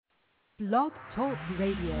Blog Talk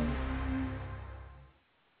Radio. Y'all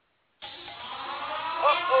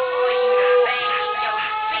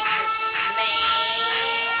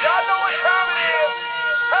know what time it is.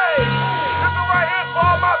 Hey, this is right here for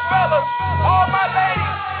all my fellas, all my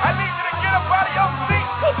ladies. I need you to get up out of your seat,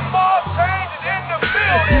 cause small change is in the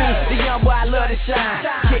building. The young boy, I love to shine.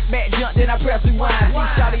 Kick back, jump, then I press rewind.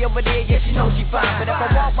 See shawty over there, yeah, she know she fine. But if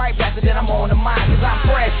I walk right past her, then I'm on the mind. Cause I'm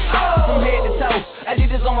fresh, from head to toe. I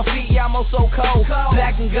did this on my feet, yeah, I'm oh so cold.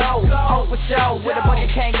 Black and gold, oh for show. Where the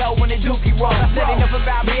budget can't go when the dookie roll. Said enough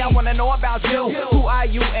about me, I wanna know about you. Who are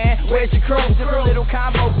you and where's your crew? Just a little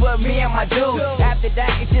combo for me and my dude. After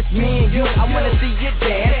that, it's just me and you. I wanna see you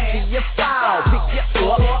dance, see you fall. Pick you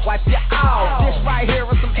up, wipe you off. This right here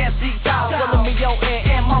is some NC talk. Telling me your end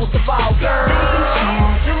and most of all, girl.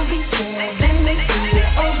 Don't be scared, let me see it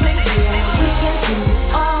over here. We can do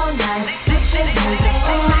it all night. Put your hands up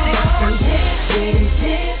on my back and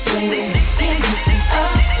this way, then you see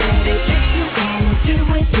us, baby. If you wanna do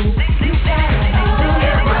it, then you gotta do it.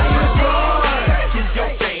 Everybody in the front, kiss your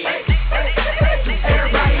face.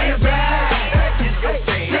 Everybody in the back, kiss your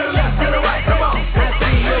face. To the left, to the right, come on. I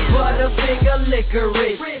see your butterfinger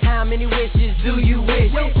licorice. How many wishes do you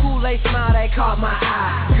wish? Your Kool-Aid smile that caught my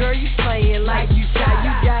eye. Girl, you playing like you shy.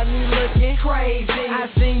 You got me looking crazy. I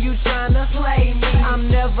seen you trying to play me. I'm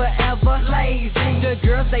never ever lazy. The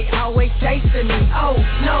girls, they always chasing me. Oh,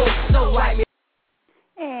 no, so like me.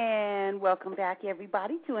 And welcome back,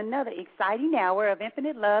 everybody, to another exciting hour of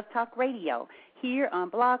Infinite Love Talk Radio here on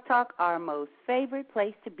Blog Talk, our most favorite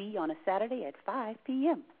place to be on a Saturday at 5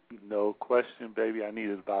 p.m. No question, baby. I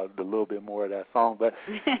needed about a little bit more of that song. But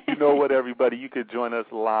you know what, everybody? You could join us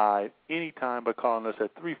live anytime by calling us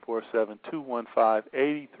at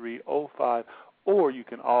 347-215-8305, or you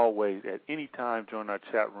can always at any time join our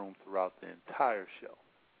chat room throughout the entire show.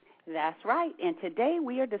 That's right. And today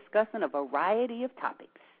we are discussing a variety of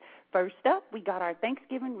topics. First up, we got our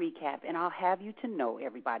Thanksgiving recap, and I'll have you to know,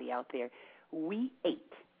 everybody out there, we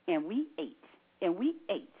ate, and we ate, and we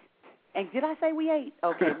ate. And did I say we ate?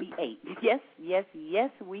 Okay, we ate. Yes,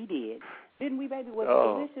 we did. Didn't we, baby? Was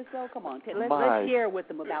it delicious, though? Come on, let's share with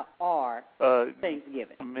them about our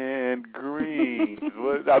Thanksgiving. Man, green.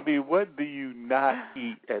 What do you not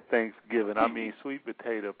eat at Thanksgiving? I mean, sweet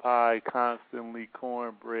potato pie, constantly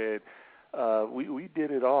cornbread. We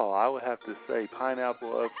did it all. I would have to say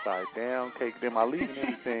pineapple upside down cake. Am I leaving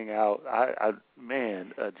anything out?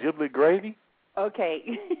 Giblet gravy?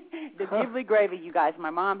 Okay, the giblet gravy, you guys, my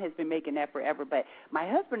mom has been making that forever, but my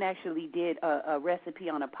husband actually did a recipe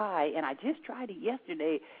on a pie, and I just tried it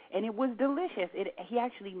yesterday, and it was delicious. He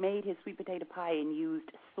actually made his sweet potato pie and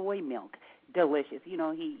used soy milk. Delicious. You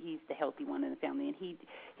know, he's the healthy one in the family, and he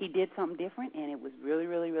did something different, and it was really,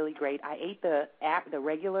 really, really great. I ate the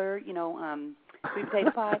regular, sweet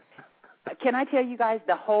potato pie. Can I tell you guys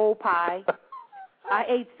the whole pie? I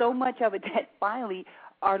ate so much of it that finally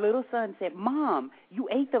our little son said, "Mom, you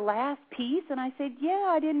ate the last piece?" And I said,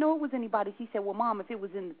 "Yeah, I didn't know it was anybody's." He said, "Well, Mom, if it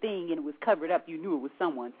was in the thing and it was covered up, you knew it was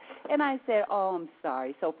someone's." And I said, "Oh, I'm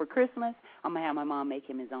sorry." So for Christmas, I'm going to have my mom make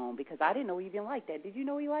him his own because I didn't know he even liked that. Did you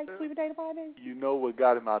know he liked sweet potato pie, baby? You know what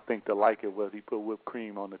got him, I think, to like it was he put whipped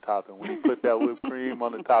cream on the top. And when he put that whipped cream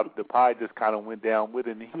on the top, the pie just kind of went down with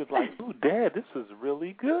it. And he was like, "Ooh, Dad, this is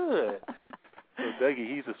really good." So, Dougie,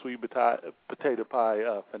 he's a sweet potato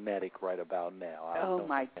pie fanatic right about now. Oh,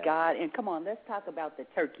 my God. And come on, let's talk about the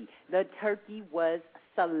turkey. The turkey was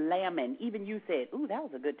slamming. Even you said, "Ooh, that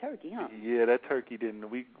was a good turkey, huh?" Yeah, that turkey didn't.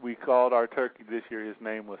 We called our turkey this year. His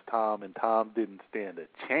name was Tom, and Tom didn't stand a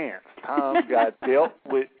chance. Tom got dealt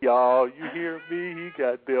with, y'all. You hear me? He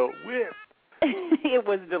got dealt with. It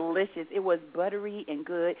was delicious. It was buttery and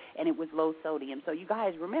good, and it was low sodium. So you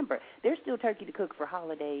guys remember, there's still turkey to cook for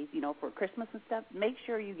holidays, for Christmas and stuff. Make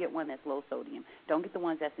sure you get one that's low sodium. Don't get the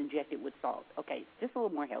ones that's injected with salt. Okay, just a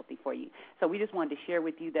little more healthy for you. So we just wanted to share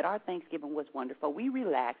with you that our Thanksgiving was wonderful. We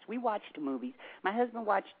relaxed. We watched movies. My husband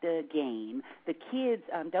watched the game. The kids,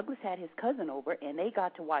 Douglas had his cousin over, and they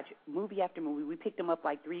got to watch movie after movie. We picked them up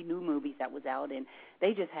like 3 new movies that was out, and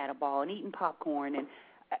they just had a ball and eating popcorn. And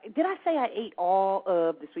did I say I ate all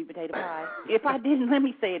of the sweet potato pie? If I didn't, let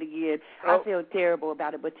me say it again. I feel terrible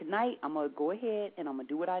about it. But tonight, I'm going to go ahead and I'm going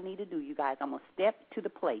to do what I need to do, you guys. I'm going to step to the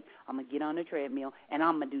plate. I'm going to get on the treadmill, and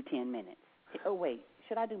I'm going to do 10 minutes. Oh, wait.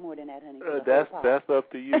 Should I do more than that, honey? That's up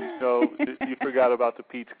to you. You forgot about the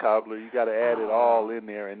peach cobbler. You got to add it all in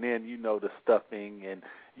there, and then the stuffing and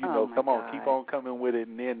come on, keep on coming with it,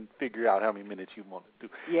 and then figure out how many minutes you want to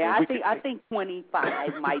do. Yeah, I think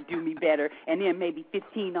 25 might do me better, and then maybe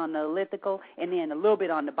 15 on the elliptical, and then a little bit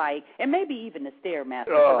on the bike, and maybe even the Stairmaster,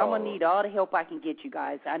 because I'm going to need all the help I can get, you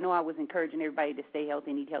guys. I know I was encouraging everybody to stay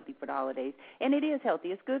healthy and eat healthy for the holidays, and it is healthy.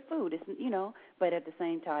 It's good food, but at the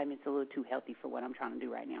same time, it's a little too healthy for what I'm trying to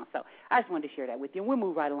do right now. So I just wanted to share that with you, and we'll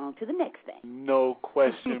move right along to the next thing. No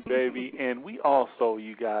question, baby. And we also,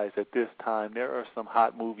 you guys, at this time, there are some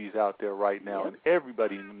hot movies out there right now, and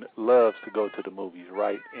everybody loves to go to the movies,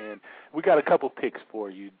 right? And we got a couple picks for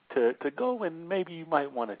you to go, and maybe you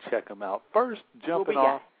might want to check them out. First, jumping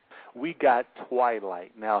off, we got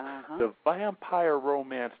Twilight. Now, the vampire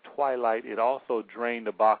romance Twilight, it also drained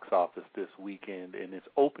the box office this weekend, and its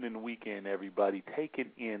opening weekend, everybody,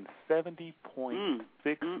 taking in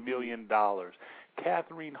 $70.6 million.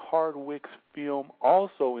 Catherine Hardwicke's film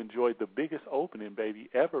also enjoyed the biggest opening, baby,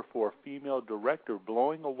 ever for a female director,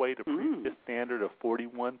 blowing away the previous standard of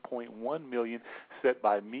 $41.1 million set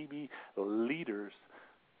by Mimi Leder's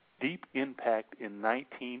Deep Impact in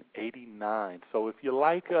 1989. So if you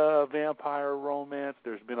like vampire romance,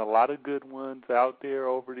 there's been a lot of good ones out there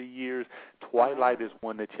over the years. Twilight is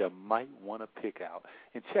one that you might want to pick out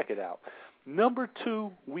and check it out. Number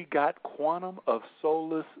 2, we got Quantum of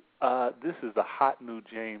Solace. This is a hot new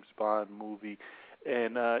James Bond movie.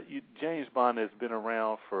 And James Bond has been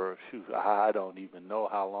around for, I don't even know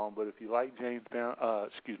how long, but if you like James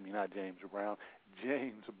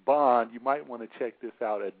Bond, you might want to check this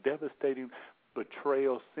out. A devastating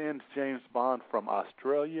betrayal sends James Bond from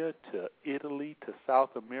Australia to Italy to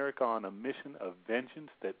South America on a mission of vengeance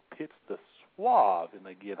that pits the suave, and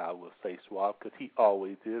again I will say suave because he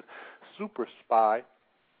always is, super spy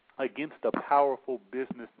against a powerful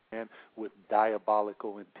businessman with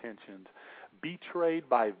diabolical intentions. Betrayed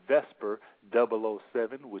by Vesper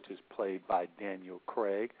 007, which is played by Daniel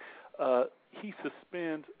Craig, he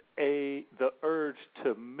suspends the urge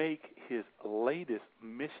to make his latest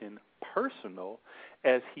mission personal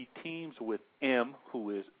as he teams with M,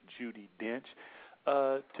 who is Judi Dench,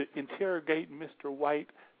 to interrogate Mr. White,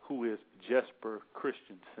 who is Jesper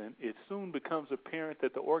Christensen. It soon becomes apparent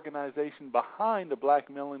that the organization behind the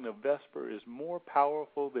blackmailing of Vesper is more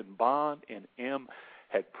powerful than Bond and M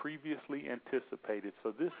had previously anticipated.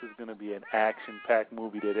 So this is going to be an action-packed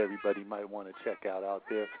movie that everybody might want to check out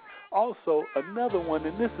there. Also, another one,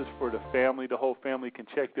 and this is for the family. The whole family can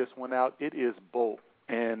check this one out. It is Bolt,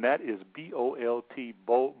 and that is B-O-L-T,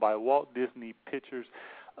 Bolt, by Walt Disney Pictures.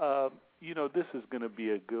 This is going to be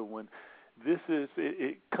a good one.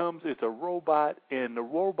 It's a robot, and the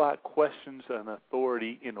robot questions an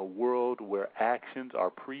authority in a world where actions are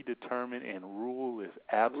predetermined and rule is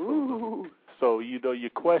absolute. So, you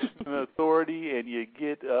question authority and you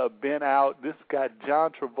get bent out. This got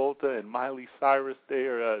John Travolta and Miley Cyrus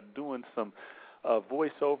there doing some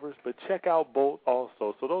voiceovers, but check out Bolt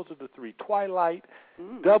also. So those are the 3, Twilight,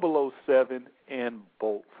 007, and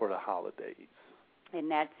Bolt for the holidays. And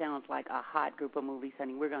that sounds like a hot group of movies,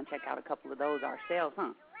 honey. We're going to check out a couple of those ourselves,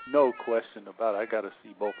 huh? No question about it. I got to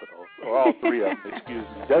see both of those, or all 3 of them, excuse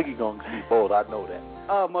me. Dougie going to see both. I know that.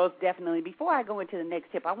 Oh, most definitely. Before I go into the next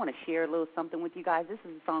tip, I want to share a little something with you guys. This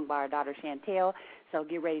is a song by our daughter, Chantel, so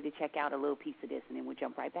get ready to check out a little piece of this, and then we'll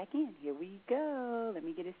jump right back in. Here we go. Let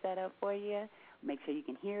me get it set up for you. Make sure you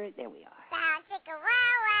can hear it. There we are. Down,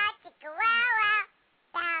 chicka-wow-wow, chicka-wow-wow.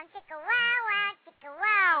 Down, chicka-wow-wow,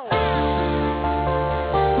 chicka-wow.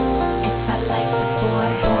 If I like the boy,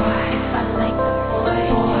 if I like the boy,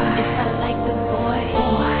 if I like the boy,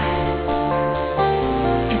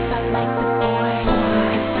 if I like the boy, if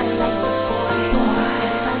I like the boy,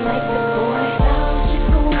 if I like the boy,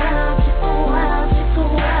 chicka-wow,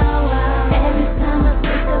 chicka-wow, every time I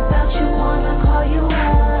think about you, wanna call you up.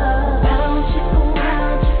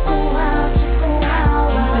 Chicka-wow, you've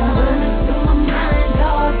been running through my mind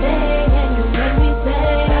all day, and you make me say,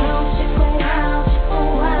 chicka-wow,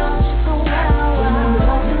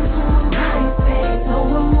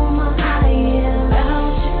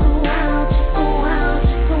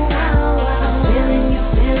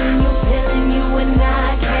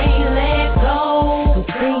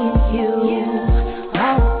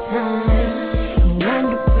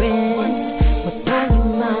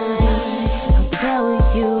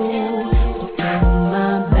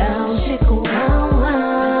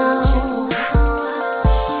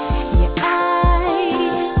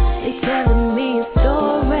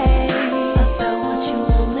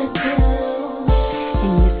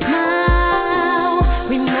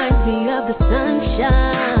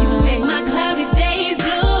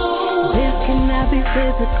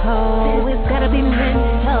 physical, it's gotta be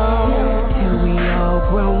mental. And we all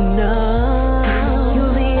grown up.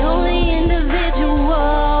 You're the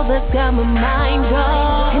got my mind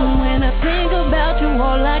on. And when I think about you,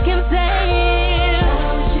 all I can say is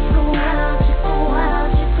Chico wow, Chico wow,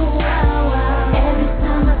 Chico wow, wow. Every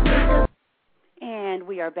time I think of. And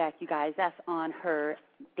we are back, you guys. That's on her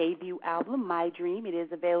debut album, My Dream. It is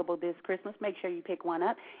available this Christmas. Make sure you pick one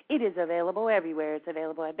up. It is available everywhere. It's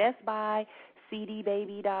available at Best Buy,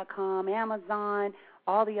 cdbaby.com, Amazon,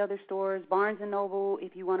 all the other stores, Barnes & Noble,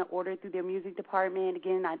 if you want to order it through their music department.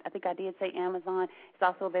 Again, I think I did say Amazon. It's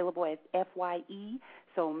also available at FYE.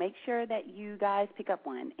 So make sure that you guys pick up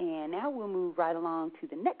one. And now we'll move right along to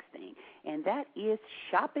the next thing, and that is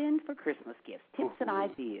shopping for Christmas gifts, tips and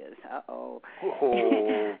ideas. Uh-oh.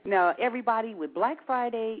 Now, everybody, with Black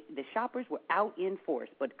Friday, the shoppers were out in force,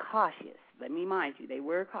 but cautious. Let me remind you, they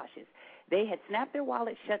were cautious. They had snapped their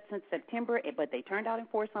wallets shut since September, but they turned out in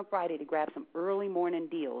force on Friday to grab some early morning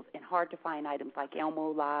deals and hard-to-find items like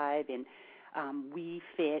Elmo Live and Wii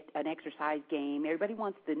Fit, an exercise game. Everybody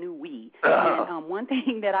wants the new Wii. And one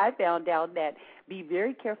thing that I found out, that be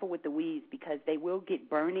very careful with the Wiis because they will get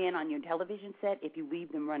burned in on your television set if you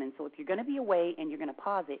leave them running. So if you're going to be away and you're going to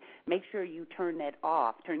pause it, make sure you turn that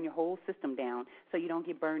off, turn your whole system down so you don't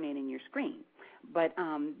get burned in your screen. But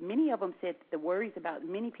many of them said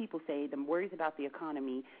many people say the worries about the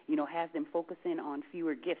economy, has them focusing on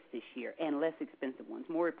fewer gifts this year and less expensive ones,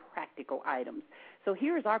 more practical items. So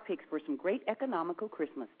here's our picks for some great economical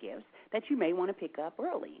Christmas gifts that you may want to pick up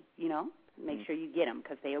early, Make sure you get them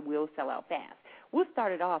because they will sell out fast. We'll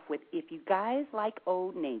start it off with, if you guys like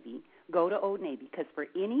Old Navy, go to Old Navy, because for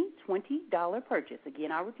any $20 purchase,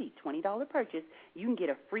 again, I'll repeat, $20 purchase, you can get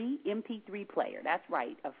a free MP3 player. That's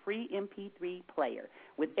right, a free MP3 player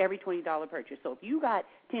with every $20 purchase. So if you got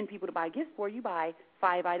 10 people to buy gifts for, you buy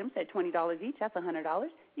 5 items at $20 each, that's $100.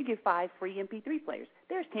 You get 5 free MP3 players.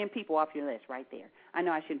 There's 10 people off your list right there. I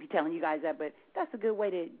know I shouldn't be telling you guys that, but that's a good way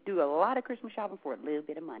to do a lot of Christmas shopping for a little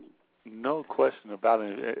bit of money. No question about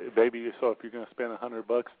it, baby. So if you're going to spend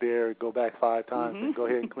 $100 there, go back 5 times and go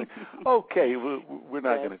ahead and clean. Okay, we're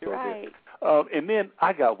not going to go there. And then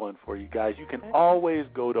I got one for you guys. You can always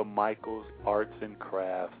go to Michael's Arts and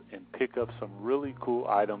Crafts and pick up some really cool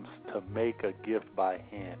items to make a gift by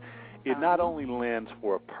hand. It not only lends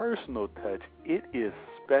for a personal touch, it is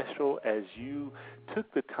special as you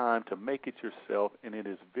took the time to make it yourself, and it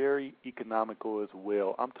is very economical as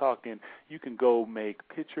well. I'm talking, you can go make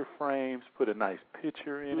picture frames, put a nice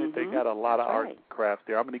picture in it. They got a lot of art and crafts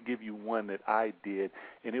there. I'm going to give you one that I did,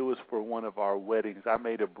 and it was for one of our weddings. I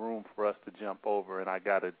made a broom for us to jump over, and I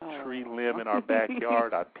got a tree limb in our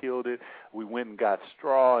backyard. I peeled it. We went and got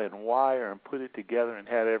straw and wire and put it together and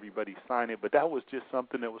had everybody sign it. But that was just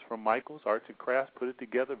something that was from Michael's Arts and Crafts, put it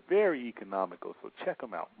together, very economical. So check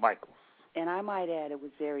them out, Michael's. And I might add, it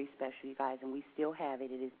was very special, you guys, and we still have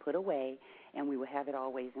it. It is put away, and we will have it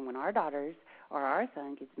always. And when our daughters or our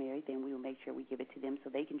son gets married, then we will make sure we give it to them so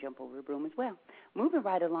they can jump over a broom as well. Moving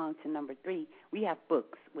right along to number 3, we have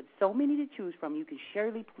books. With so many to choose from, you can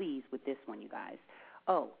surely please with this one, you guys.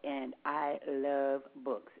 Oh, and I love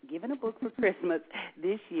books. Giving a book for Christmas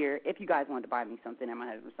this year, if you guys wanted to buy me something, and my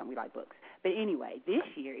husband or something, we like books. But anyway, this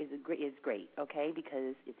year is great, okay,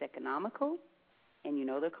 because it's economical. And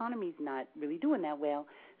the economy's not really doing that well.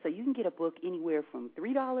 So you can get a book anywhere from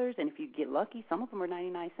 $3, and if you get lucky, some of them are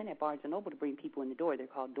 99 cents at Barnes & Noble to bring people in the door. They're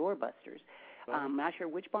called doorbusters. I'm not sure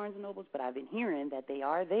which Barnes & Nobles, but I've been hearing that they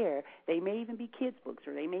are there. They may even be kids' books,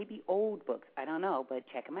 or they may be old books. I don't know, but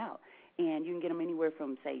check them out. And you can get them anywhere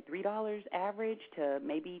from, say, $3 average to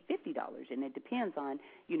maybe $50. And it depends on,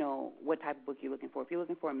 what type of book you're looking for. If you're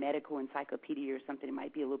looking for a medical encyclopedia or something, it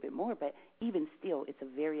might be a little bit more. But even still, it's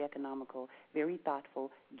a very economical, very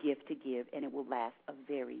thoughtful gift to give, and it will last a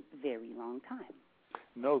very, very long time.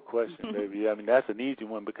 No question, baby. I mean, that's an easy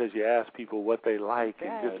one because you ask people what they like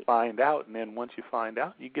and just find out. And then once you find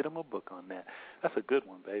out, you get them a book on that. That's a good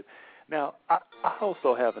one, babe. Now, I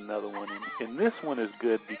also have another one, and this one is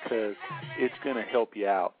good because it's going to help you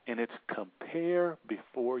out, and it's compare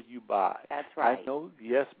before you buy. That's right. I know,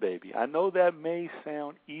 yes, baby. I know that may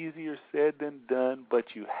sound easier said than done, but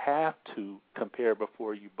you have to compare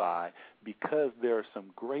before you buy because there are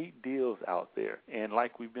some great deals out there. And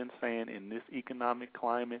like we've been saying, in this economic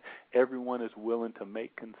climate, everyone is willing to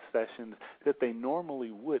make concessions that they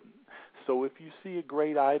normally wouldn't. So if you see a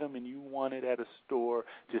great item and you want it at a store,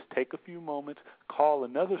 just take a few moments, call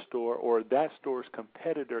another store or that store's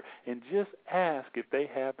competitor, and just ask if they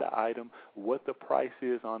have the item, what the price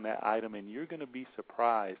is on that item, and you're going to be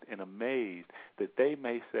surprised and amazed that they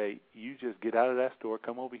may say, you just get out of that store,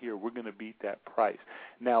 come over here, we're going to beat that price.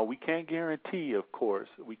 Now, we can't guarantee, of course,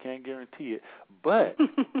 we can't guarantee it, but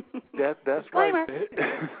that's right.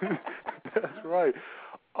 That's right.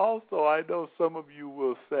 Also, I know some of you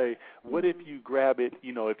will say, what if you grab it,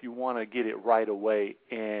 if you want to get it right away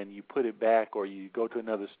and you put it back or you go to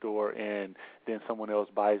another store and then someone else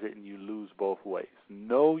buys it and you lose both ways?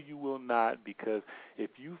 No, you will not, because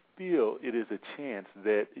if you feel it is a chance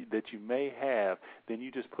that you may have, then you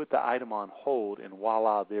just put the item on hold and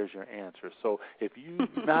voila, there's your answer. So if you're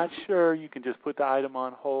not sure, you can just put the item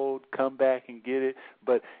on hold, come back and get it.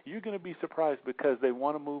 But you're going to be surprised because they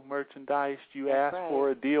want to move merchandise. You ask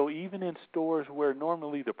for a deal, even in stores where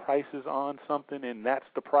normally the price is on something and that's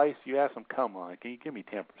the price. You ask them, come on, can you give me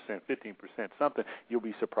 10%, 15%, something? You'll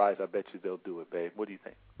be surprised. I bet you they'll do it, babe. What do you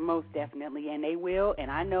think? Most definitely, and they will, and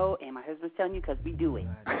I know, and my husband's telling you because we do it.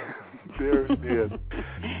 There it is.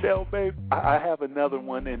 Now, babe, I have another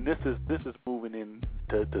one, and this is moving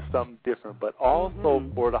into something different, but also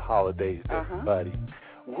for the holidays, everybody.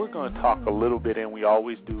 We're going to talk a little bit, and we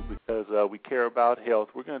always do because we care about health.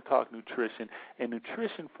 We're going to talk nutrition, and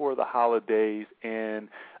nutrition for the holidays and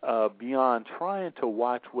beyond, trying to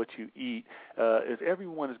watch what you eat, as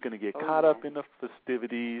everyone is going to get caught up in the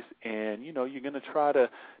festivities, and, you're going to try to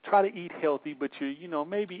eat healthy, but you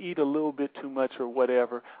maybe eat a little bit too much or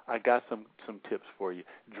whatever. I got some tips for you.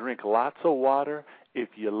 Drink lots of water. If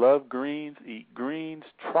you love greens, eat greens.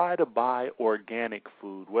 Try to buy organic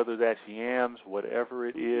food, whether that's yams, whatever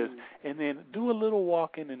it is, and then do a little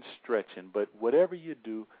walking and stretching. But whatever you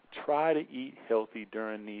do, try to eat healthy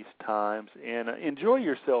during these times and enjoy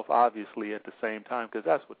yourself, obviously, at the same time, because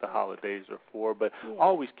that's what the holidays are for. But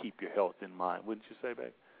always keep your health in mind, wouldn't you say,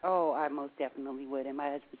 babe? Oh, I most definitely would, and my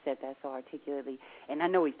husband said that so articulately. And I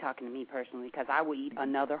know he's talking to me personally because I will eat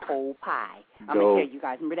another whole pie. I'm going to tell you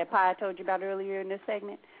guys. Remember that pie I told you about earlier in this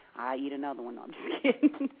segment? I eat another one. No, I'm just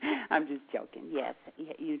kidding. I'm just joking. Yes,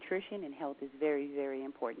 nutrition and health is very, very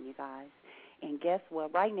important, you guys. And guess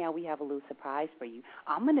what? Right now we have a little surprise for you.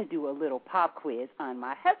 I'm going to do a little pop quiz on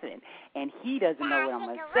my husband, and he doesn't know what I'm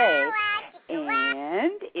going to say.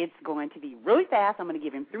 And it's going to be really fast. I'm going to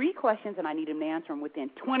give him 3 questions, and I need him to answer them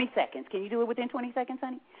within 20 seconds. Can you do it within 20 seconds,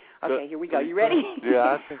 honey? Okay, here we go. You ready? Yeah,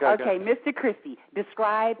 I think I got it. Okay, Mr. Christie,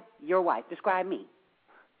 describe your wife. Describe me.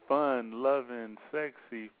 Fun, loving,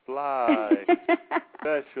 sexy, fly,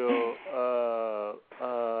 special,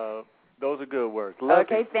 those are good words.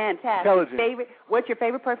 Okay, fantastic. Intelligent. What's your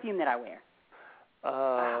favorite perfume that I wear?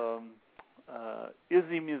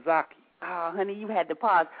 Izzy Miyazaki. Oh, honey, you had to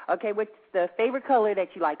pause. Okay, what's the favorite color that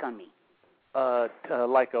you like on me?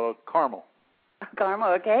 Like a caramel. Caramel,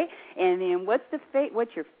 okay. And then what's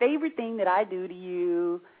your favorite thing that I do to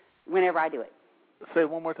you whenever I do it? Say it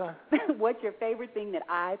one more time. What's your favorite thing that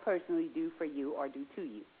I personally do for you or do to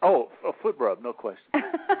you? Oh, a foot rub, no question.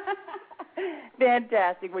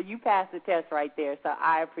 Fantastic. Well, you passed the test right there, so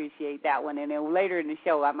I appreciate that one. And then later in the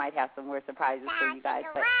show, I might have some more surprises for you guys.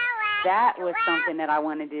 But that was something that I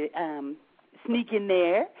wanted to sneak in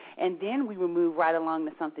there. And then we will move right along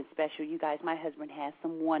to something special. You guys, my husband has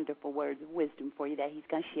some wonderful words of wisdom for you that he's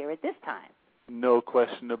going to share at this time. No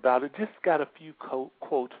question about it. Just got a few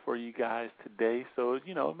quotes for you guys today. So,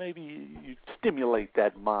 maybe you stimulate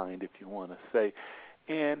that mind, if you want to say.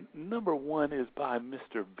 And number 1 is by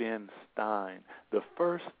Mr. Ben Stein. The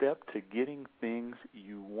first step to getting things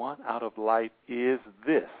you want out of life is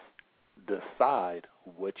this: decide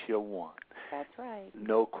what you want. That's right.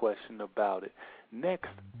 No question about it. Next,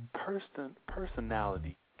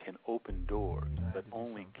 personality can open doors, but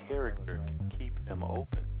only character can keep them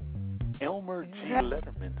open. Elmer G.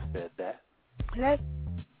 Letterman said that.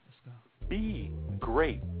 Be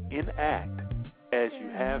great in act as you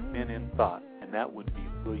have been in thought, and that would be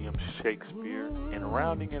William Shakespeare. And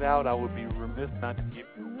rounding it out, I would be remiss not to give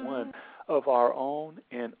you one of our own,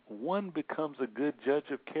 and one becomes a good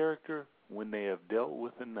judge of character when they have dealt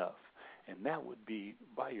with enough. And that would be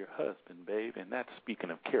by your husband, babe, and that's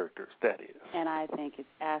speaking of characters, that is. And I think it's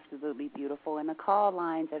absolutely beautiful. And the call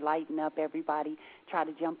lines are lighting up, everybody. Try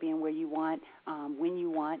to jump in where you want, when you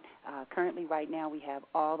want. Currently, right now, we have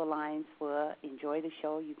all the lines for enjoy the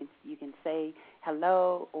show. You can say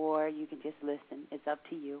hello, or you can just listen. It's up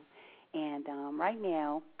to you. And right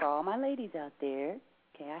now, for all my ladies out there,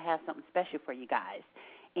 okay, I have something special for you guys.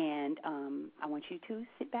 And I want you to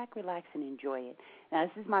sit back, relax, and enjoy it. Now,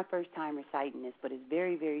 this is my first time reciting this, but it's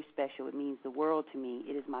very, very special. It means the world to me.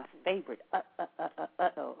 It is my favorite,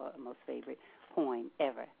 most favorite poem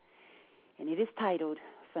ever. And it is titled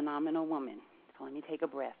Phenomenal Woman. So let me take a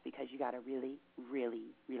breath because you got to really,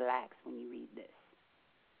 really relax when you read this.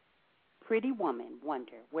 Pretty woman,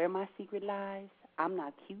 wonder where my secret lies. I'm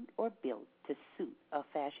not cute or built to suit a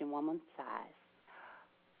fashion woman's size.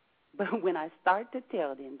 But when I start to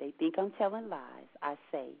tell them, they think I'm telling lies. I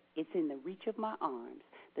say it's in the reach of my arms,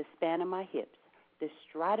 the span of my hips, the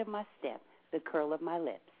stride of my step, the curl of my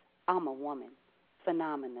lips. I'm a woman,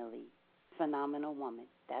 phenomenally, phenomenal woman.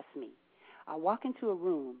 That's me. I walk into a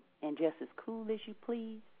room and just as cool as you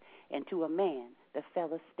please, and to a man, the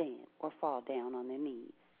fellas stand or fall down on their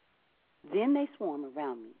knees. Then they swarm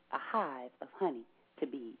around me, a hive of honey to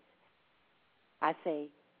bees. I say,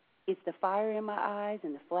 it's the fire in my eyes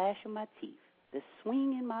and the flash of my teeth, the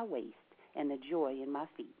swing in my waist and the joy in my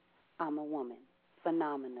feet. I'm a woman,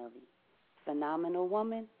 phenomenally. Phenomenal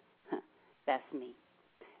woman? That's me.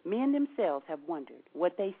 Men themselves have wondered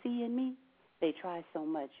what they see in me. They try so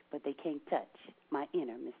much, but they can't touch my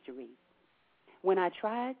inner mystery. When I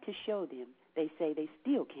try to show them, they say they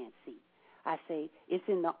still can't see. I say, it's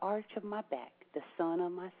in the arch of my back, the sun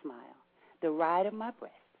of my smile, the ride of my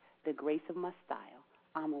breast, the grace of my style.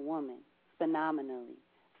 I'm a woman, phenomenally.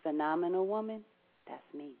 Phenomenal woman,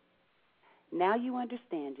 that's me. Now you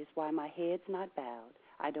understand just why my head's not bowed.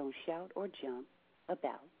 I don't shout or jump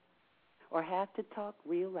about or have to talk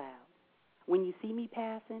real loud. When you see me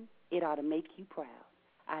passing, it ought to make you proud.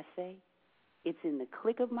 I say, it's in the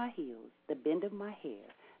click of my heels, the bend of my hair,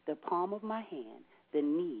 the palm of my hand, the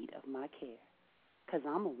need of my care. 'Cause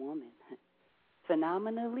I'm a woman.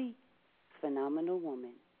 Phenomenally, phenomenal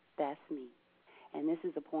woman. That's me. And this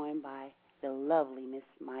is a poem by the lovely Miss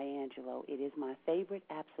Maya Angelou. It is my favorite,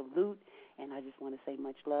 absolute, and I just want to say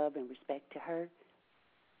much love and respect to her.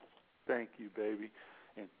 Thank you, baby.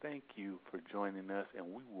 And thank you for joining us,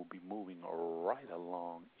 and we will be moving right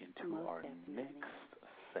along into Most our definitely. next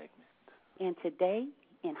segment. And today,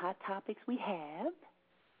 in Hot Topics, we have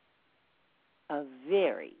a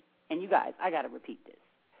very, and you guys, I got to repeat this,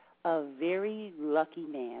 a very lucky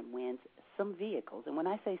man wins some vehicles. And when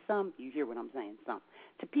I say some, you hear what I'm saying, some.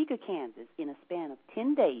 Topeka, Kansas, in a span of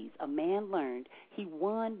 10 days, a man learned he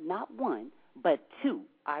won not one, but two,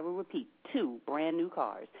 I will repeat, two brand new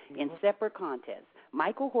cars in separate contests.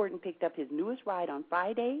 Michael Horton picked up his newest ride on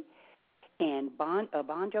Friday, and a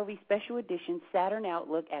Bon Jovi Special Edition Saturn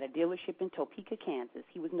Outlook at a dealership in Topeka, Kansas.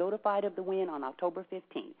 He was notified of the win on October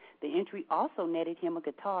 15th. The entry also netted him a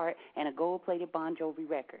guitar and a gold-plated Bon Jovi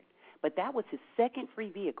record. But that was his second free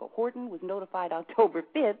vehicle. Horton was notified October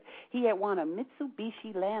 5th he had won a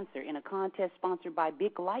Mitsubishi Lancer in a contest sponsored by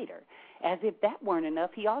Big Lighter. As if that weren't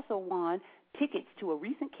enough, he also won tickets to a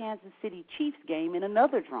recent Kansas City Chiefs game in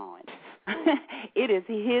another drawing. It is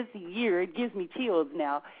his year. It gives me chills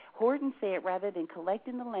now. Horton said rather than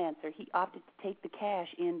collecting the Lancer, he opted to take the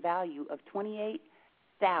cash in value of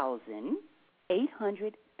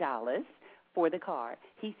 $28,800 for the car.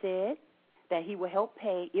 He said that it will help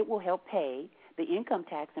pay the income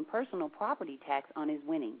tax and personal property tax on his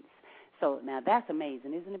winnings. So now that's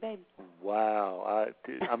amazing, isn't it, baby? Wow.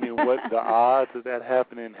 I mean, what the odds of that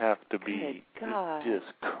happening have to be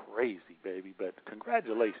just crazy, baby. But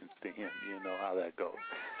congratulations to him. You know how that goes.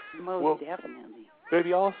 Most definitely.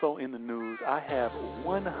 Baby, also in the news, I have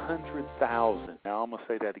 100,000. Now, I'm going to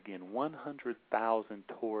say that again. 100,000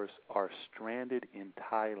 tourists are stranded in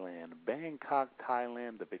Thailand. Bangkok,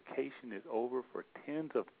 Thailand. The vacation is over for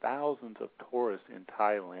tens of thousands of tourists in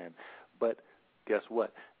Thailand. But guess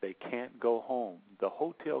what? They can't go home. The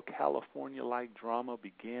Hotel California-like drama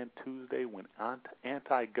began Tuesday when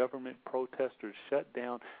anti-government protesters shut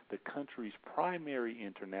down the country's primary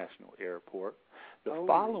international airport. The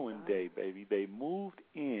following day, baby, they moved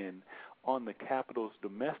in on the capital's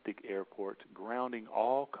domestic airports, grounding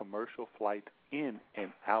all commercial flights in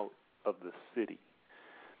and out of the city.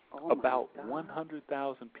 About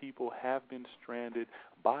 100,000 people have been stranded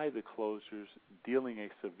by the closures, dealing a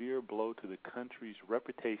severe blow to the country's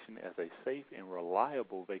reputation as a safe and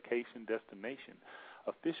reliable vacation destination.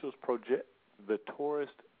 Officials project the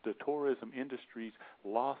tourism industry's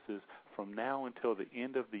losses from now until the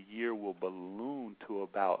end of the year will balloon to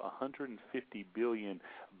about 150 billion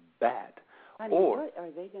baht. What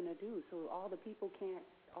are they going to do? So all the people can't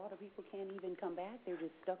even come back? They're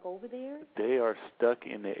just stuck over there? They are stuck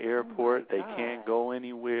in the airport. They can't go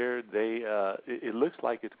anywhere. It looks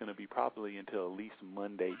like it's going to be probably until at least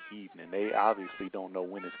Monday evening. They obviously don't know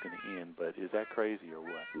when it's going to end, but is that crazy or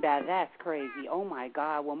what? That's crazy. Oh, my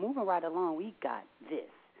God. Well, moving right along, we got this.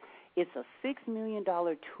 It's a $6 million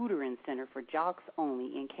tutoring center for jocks only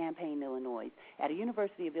in Champaign, Illinois. At a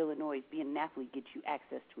University of Illinois, being an athlete gets you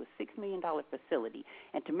access to a $6 million facility.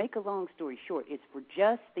 And to make a long story short, it's for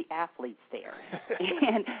just the athletes there.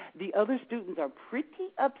 And the other students are pretty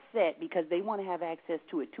upset because they want to have access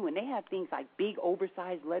to it, too. And they have things like big,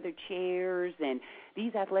 oversized leather chairs. And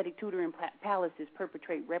these athletic tutoring palaces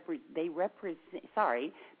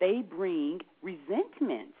they bring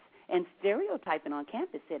resentments And stereotyping on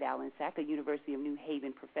campus, said Alan Sack, a University of New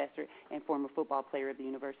Haven professor and former football player of the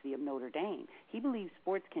University of Notre Dame. He believes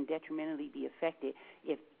sports can detrimentally be affected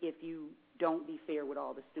if you don't be fair with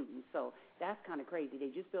all the students. So that's kind of crazy. They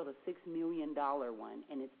just built a $6 million one,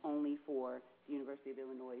 and it's only for the University of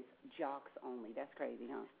Illinois jocks only. That's crazy,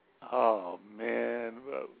 huh? Oh, man.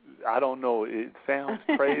 I don't know. It sounds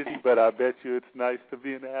crazy, but I bet you it's nice to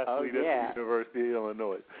be an athlete at the University of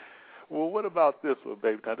Illinois. Well, what about this one,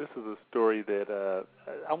 baby? Now, this is a story that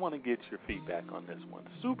I want to get your feedback on this one.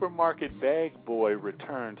 Supermarket bag boy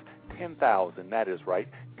returns $10,000. That is right,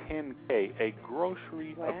 $10K. A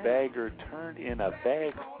grocery bagger turned in a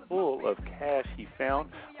bag full of cash he found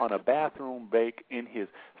on a bathroom break in his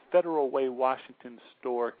Federal Way, Washington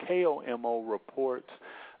store. KOMO reports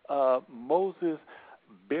Moses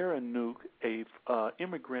Baranuk, a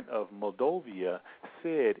immigrant of Moldova,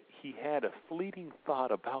 said he had a fleeting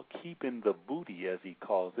thought about keeping the booty, as he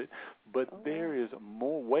calls it, but there is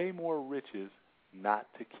way more riches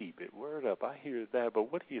not to keep it. Word up, I hear that,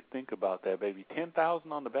 but what do you think about that, baby?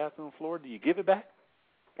 $10,000 on the bathroom floor, do you give it back?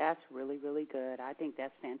 That's really, really good. I think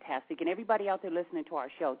that's fantastic. And everybody out there listening to our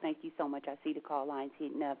show, thank you so much. I see the call lines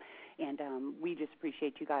heating up, and we just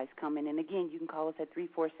appreciate you guys coming. And, again, you can call us at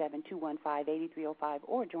 347-215-8305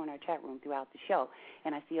 or join our chat room throughout the show.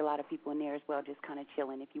 And I see a lot of people in there as well just kind of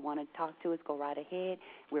chilling. If you want to talk to us, go right ahead.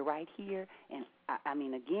 We're right here. And, I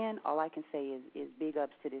mean, again, all I can say is big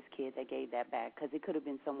ups to this kid that gave that back, because it could have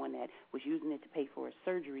been someone that was using it to pay for a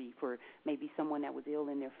surgery for maybe someone that was ill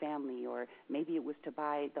in their family, or maybe it was to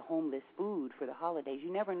buy the homeless food for the holidays.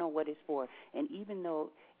 You never know what it's for. And even though,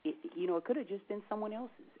 it could have just been someone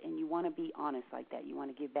else's, and you want to be honest like that. You want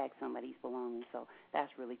to give back somebody's belongings, so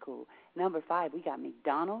that's really cool. Number 5, we got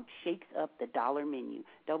McDonald's shakes up the dollar menu.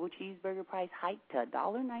 Double cheeseburger price hiked to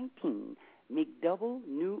 $1.19. McDouble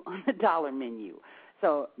new on the dollar menu.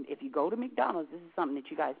 So if you go to McDonald's, this is something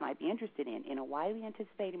that you guys might be interested in. In a widely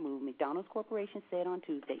anticipated move, McDonald's Corporation said on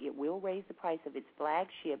Tuesday it will raise the price of its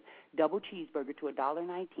flagship double cheeseburger to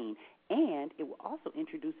 $1.19, and it will also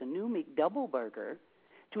introduce a new McDouble burger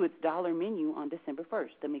to its dollar menu on December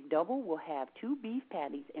 1st. The McDouble will have 2 beef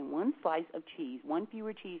patties and 1 slice of cheese, 1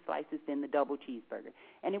 fewer cheese slices than the double cheeseburger,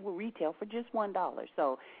 and it will retail for just $1.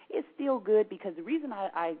 So it's still good, because the reason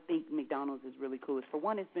I think McDonald's is really cool is, for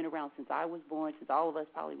one, it's been around since I was born, since all of us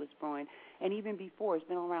probably was born, and even before. It's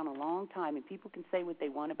been around a long time, and people can say what they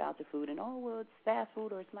want about the food, and, well, it's fast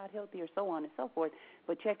food or it's not healthy or so on and so forth,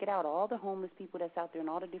 but check it out. All the homeless people that's out there and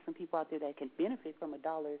all the different people out there that can benefit from a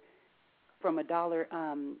dollar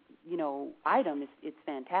item, it's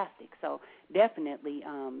fantastic. So definitely,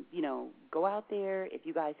 go out there if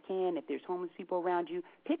you guys can. If there's homeless people around you,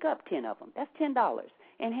 pick up 10 of them. That's $10,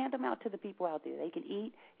 and hand them out to the people out there. They can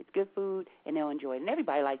eat. It's good food, and they'll enjoy it. And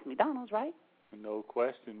everybody likes McDonald's, right? No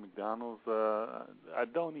question. McDonald's, I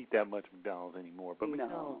don't eat that much McDonald's anymore, but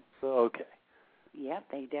McDonald's, okay. Yep,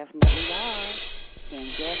 they definitely are. And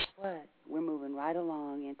guess what? We're moving right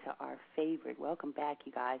along into our favorite. Welcome back,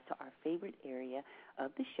 you guys, to our favorite area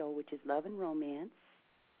of the show, which is Love and Romance.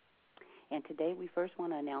 And today we first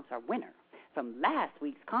want to announce our winner from last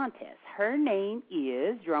week's contest. Her name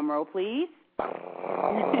is, drumroll please,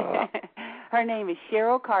 her name is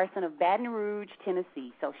Cheryl Carson of Baton Rouge,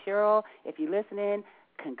 Tennessee. So, Cheryl, if you're listening,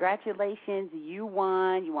 congratulations. You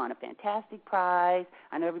won. You won a fantastic prize.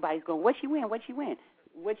 I know everybody's going, what'd she win? What'd she win?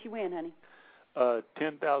 What'd she win, honey?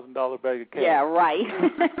 $10,000 bag of cash. Yeah, right.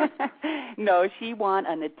 No, she won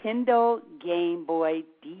a Nintendo Game Boy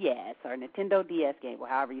DS, or Nintendo DS Game Boy,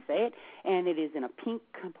 however you say it, and it is in a pink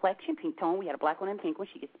complexion, pink tone. We had a black one and a pink one.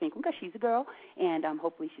 She gets the pink one because she's a girl, and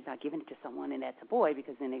hopefully she's not giving it to someone and that's a boy,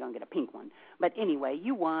 because then they're going to get a pink one. But anyway,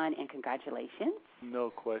 you won, and congratulations. No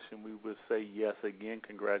question. We would say yes again.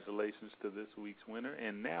 Congratulations to this week's winner.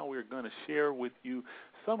 And now we're going to share with you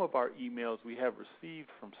some of our emails we have received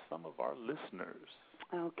from some of our listeners.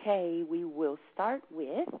 Okay, we will start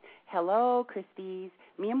with, hello, Christie's.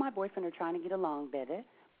 Me and my boyfriend are trying to get along better,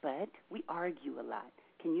 but we argue a lot.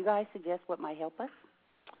 Can you guys suggest what might help us?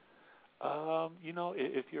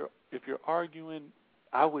 If you're arguing,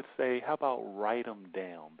 I would say, how about write them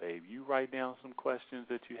down, babe? You write down some questions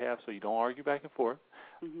that you have so you don't argue back and forth.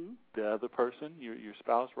 Mm-hmm. The other person, your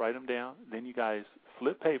spouse, write them down. Then you guys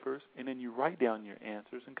flip papers, and then you write down your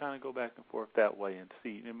answers and kind of go back and forth that way and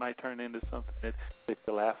see. It might turn into something that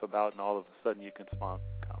you laugh about, and all of a sudden you can sponsor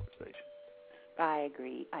a conversation. I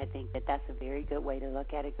agree. I think that's a very good way to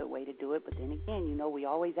look at it, good way to do it. But then again, we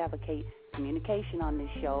always advocate communication on this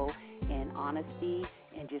show, and honesty,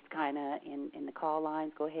 and just kind of in the call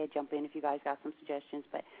lines, go ahead, jump in if you guys got some suggestions,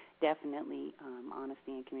 but definitely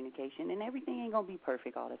honesty and communication. And everything ain't going to be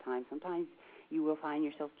perfect all the time. Sometimes you will find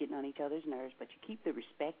yourself getting on each other's nerves, but you keep the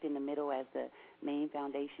respect in the middle as the main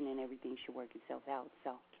foundation, and everything should work itself out.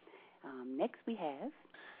 So next we have...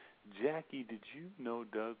 Jackie, did you know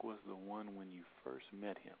Doug was the one when you first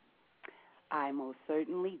met him? I most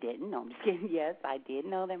certainly didn't. No, I'm just kidding. Yes, I did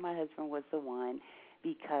know that my husband was the one,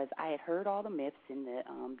 because I had heard all the myths and the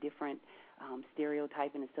different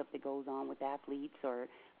stereotyping and stuff that goes on with athletes, or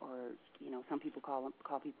some people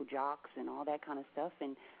call people jocks and all that kind of stuff.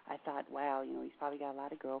 And I thought, wow, he's probably got a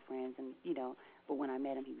lot of girlfriends, and but when I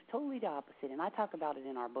met him, he was totally the opposite. And I talk about it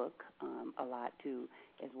in our book a lot too,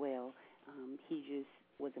 as well. He just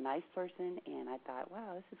was a nice person, and I thought,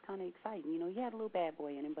 wow, this is kind of exciting. He had a little bad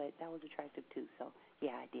boy in him, but that was attractive too. So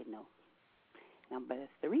yeah, I did know. Number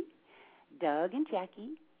 3. Doug and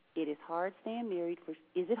Jackie, is it hard staying married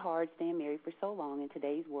for so long in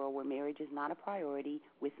today's world where marriage is not a priority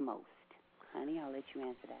with most? Honey, I'll let you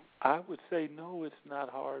answer that. I would say no, it's not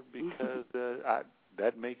hard, because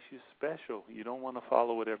that makes you special. You don't want to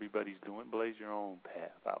follow what everybody's doing. Blaze your own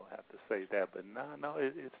path. I would have to say that. But no,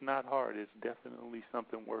 it's not hard. It's definitely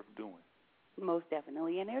something worth doing. Most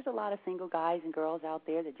definitely. And there's a lot of single guys and girls out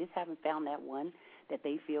there that just haven't found that one that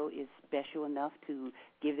they feel is special enough to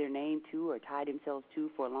give their name to or tie themselves to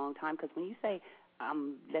for a long time. Because when you say,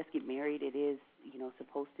 let's get married, it is,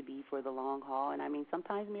 supposed to be for the long haul. And, I mean,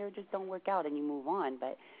 sometimes marriages don't work out and you move on.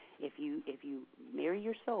 But if you marry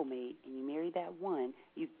your soulmate and you marry that one,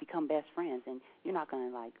 you become best friends. And you're not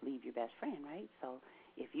going to, leave your best friend, right? So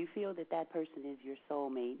if you feel that person is your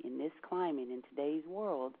soulmate in this climate, in today's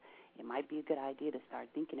world, it might be a good idea to start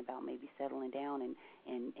thinking about maybe settling down and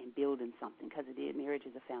building something, because marriage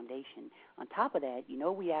is a foundation. On top of that,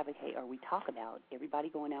 we advocate, or we talk about everybody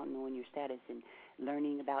going out and knowing your status and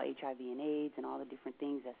learning about HIV and AIDS and all the different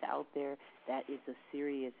things that's out there. That is a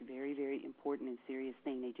serious, very, very important and serious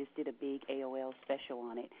thing. They just did a big AOL special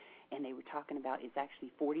on it, and they were talking about it's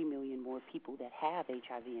actually 40 million more people that have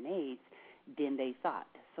HIV and AIDS than they thought.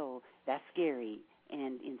 So that's scary.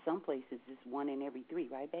 And in some places, it's 1 in every 3,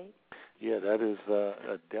 right, babe? Yeah, that is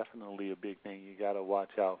definitely a big thing you got to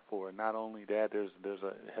watch out for. Not only that, there's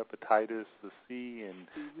a hepatitis C, and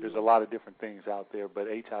there's a lot of different things out there. But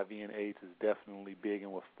HIV and AIDS is definitely big,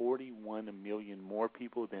 and with 41 million more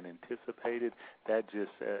people than anticipated, that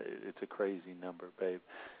just it's a crazy number, babe.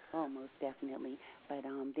 Oh, most definitely. But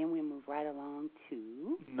then we move right along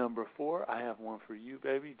to... Number 4, I have one for you,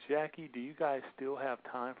 baby. Jackie, do you guys still have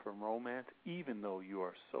time for romance, even though you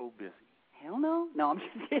are so busy? Hell no. No, I'm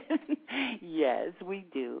just kidding. Yes, we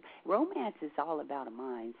do. Romance is all about a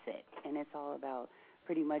mindset, and it's all about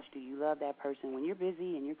pretty much, do you love that person? When you're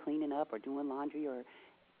busy and you're cleaning up or doing laundry or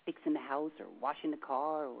fixing the house or washing the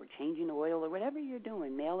car or changing the oil or whatever you're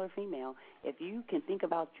doing, male or female, if you can think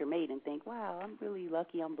about your mate and think, wow, I'm really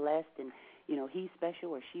lucky, I'm blessed, and, he's special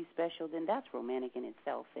or she's special, then that's romantic in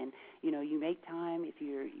itself. And, you make time if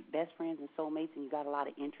you're best friends and soulmates and you got a lot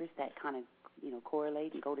of interests that kind of,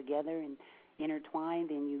 correlate and go together and intertwine,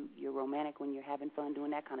 then you're romantic when you're having fun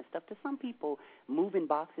doing that kind of stuff. To some people, moving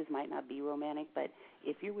boxes might not be romantic, but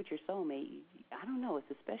if you're with your soulmate, I don't know,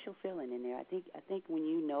 it's a special feeling in there. I think when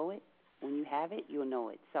you know it, when you have it, you'll know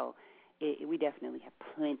it. So we definitely have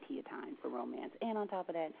plenty of time for romance. And on top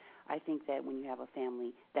of that, I think that when you have a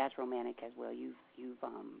family, that's romantic as well. You've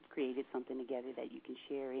created something together that you can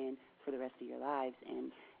share in for the rest of your lives,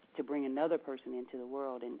 and to bring another person into the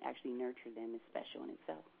world and actually nurture them is special in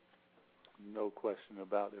itself. No question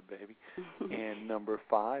about it, baby. And number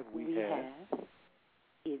 5, we have...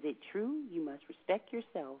 Is it true you must respect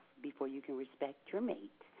yourself before you can respect your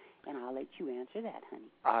mate? And I'll let you answer that,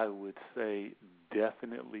 honey. I would say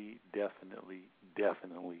definitely,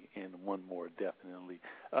 and one more definitely.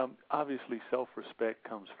 Obviously, self-respect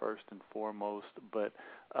comes first and foremost, but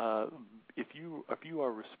if you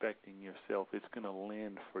are respecting yourself, it's going to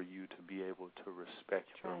lend for you to be able to respect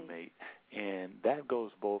your mate. And that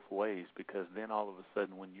goes both ways, because then all of a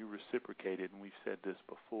sudden when you reciprocate it, and we've said this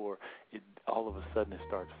before, all of a sudden it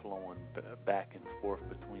starts flowing back and forth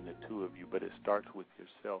between the two of you, but it starts with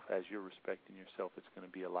yourself. As you're respecting yourself, it's going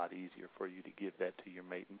to be a lot easier for you to give that to your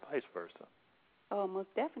mate and vice versa. Oh, most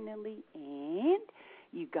definitely. And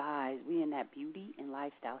you guys, we're in that beauty and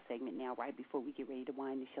lifestyle segment now, right before we get ready to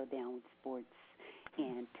wind the show down with sports.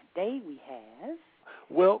 And today we have...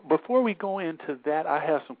 Well, before we go into that, I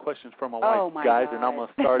have some questions for my wife, guys, God. and I'm going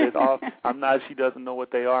to start it off. She doesn't know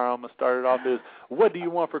what they are. I'm going to start it off as, what do you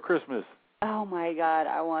want for Christmas? Oh, my God,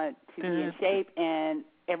 I want to be in shape and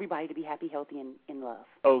everybody to be happy, healthy, and in love.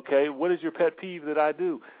 Okay, what is your pet peeve that I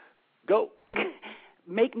do? Go.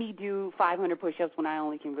 make me do 500 push-ups when I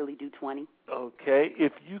only can really do 20. Okay.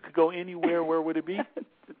 If you could go anywhere, where would it be?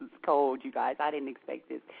 This is cold, you guys. I didn't expect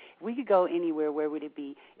this. If we could go anywhere, where would it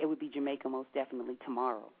be? It would be Jamaica, most definitely,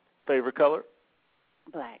 tomorrow. Favorite color?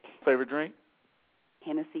 Black. Favorite drink?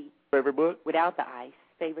 Hennessy. Favorite book? Without the ice.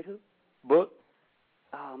 Favorite who? Book?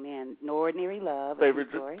 Oh, man. No Ordinary Love.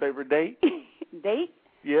 Favorite date? Date?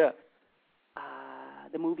 Yeah.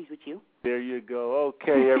 The movies with you. There you go.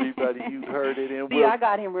 Okay, everybody, you heard it. And See, I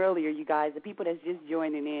got him earlier, you guys. The people that's just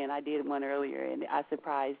joining in, I did one earlier, and I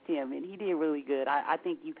surprised him, and he did really good. I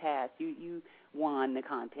think you passed. You won the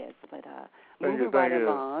contest. But moving right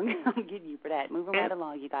along, I'm getting you for that. Moving right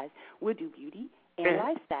along, you guys. We'll do beauty and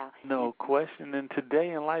lifestyle. No question. And today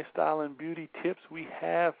in lifestyle and beauty tips we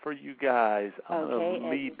have for you guys. I'm going to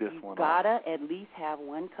lead this one off. You got to at least have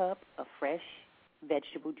 1 cup of fresh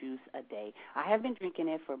vegetable juice a day. I have been drinking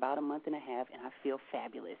it for about a month and a half, and I feel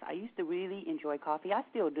fabulous. I used to really enjoy coffee. I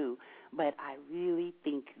still do, but I really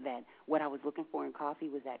think that what I was looking for in coffee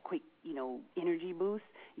was that quick, energy boost.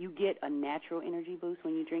 You get a natural energy boost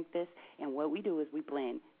when you drink this, and what we do is we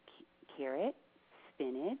blend carrot,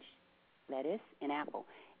 spinach, lettuce, and apple.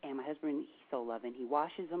 And my husband, he's so loving. He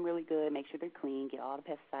washes them really good, makes sure they're clean, get all the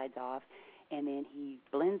pesticides off, and then he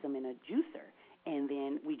blends them in a juicer. And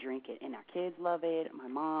then we drink it. And our kids love it, my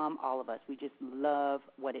mom, all of us. We just love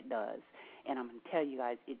what it does. And I'm going to tell you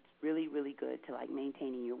guys, it's really, really good to,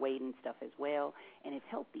 maintaining your weight and stuff as well. And it's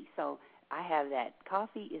healthy. So I have that.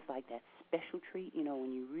 Coffee is like that special treat,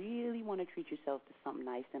 when you really want to treat yourself to something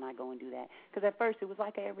nice, then I go and do that. Because at first it was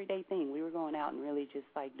like an everyday thing. We were going out and really just,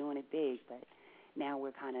 doing it big. But now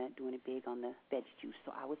we're kind of doing it big on the veg juice.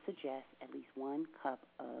 So I would suggest at least 1 cup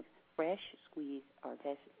of fresh squeezed or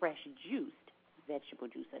fresh juiced vegetable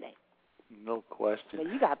juice a day. No question.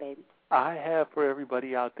 What you got, baby? I have for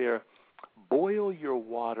everybody out there, boil your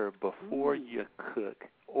water before you cook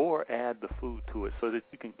or add the food to it so that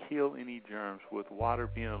you can kill any germs, with water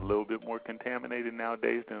being a little bit more contaminated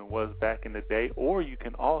nowadays than it was back in the day. Or you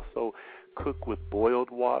can also cook with boiled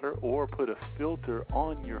water or put a filter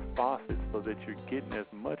on your faucet so that you're getting as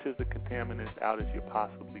much of the contaminants out as you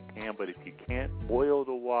possibly can. But if you can't, boil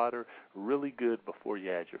the water really good before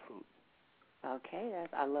you add your food. Okay,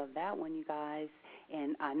 I love that one, you guys.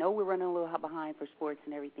 And I know we're running a little behind for sports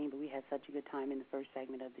and everything, but we had such a good time in the first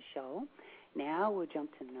segment of the show. Now we'll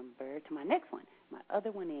jump to my next one. My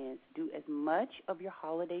other one is do as much of your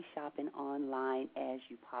holiday shopping online as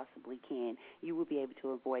you possibly can. You will be able to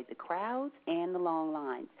avoid the crowds and the long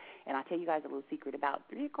lines. And I'll tell you guys a little secret. About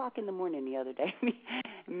 3 o'clock in the morning the other day,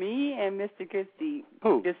 me and Mr. Christie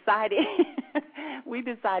decided we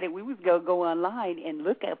was going to go online and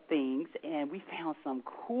look up things, and we found some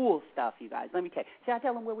cool stuff, you guys. Let me tell you. Should I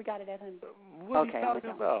tell them where we got it at, honey? What are you talking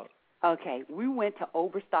about? Okay, we went to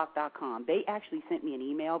Overstock.com. They actually sent me an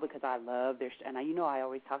email because I love their, and I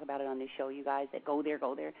always talk about it on this show, you guys, that go there.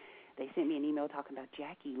 They sent me an email talking about,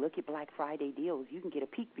 Jackie, look at Black Friday deals. You can get a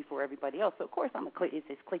peek before everybody else. So, of course, it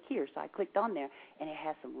says click here. So I clicked on there, and it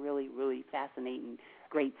has some really, really fascinating,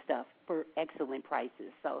 great stuff for excellent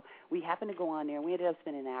prices. So we happened to go on there. We ended up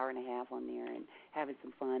spending an hour and a half on there and having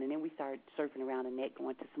some fun. And then we started surfing around the net,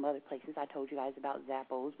 going to some other places. I told you guys about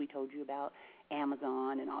Zappos. We told you about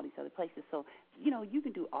Amazon and all these other places. So, you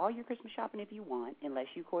can do all your Christmas shopping if you want, unless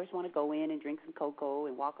you, of course, want to go in and drink some cocoa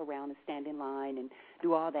and walk around and stand in line and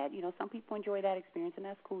do all that. Some people enjoy that experience, and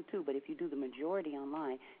that's cool, too. But if you do the majority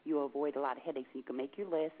online, you'll avoid a lot of headaches. You can make your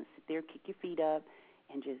list and sit there, kick your feet up,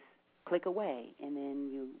 and just click away. And then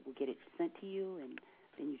you will get it sent to you, and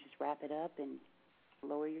then you just wrap it up and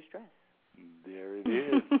lower your stress. There it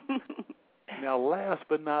is. Now, last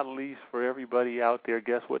but not least, for everybody out there,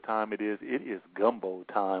 guess what time it is? It is gumbo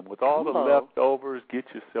time. With all the leftovers, get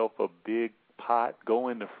yourself a big pot, go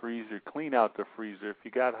in the freezer, clean out the freezer. If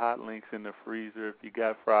you got hot links in the freezer, if you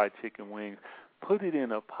got fried chicken wings, put it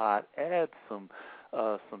in a pot, add some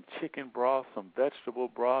chicken broth, some vegetable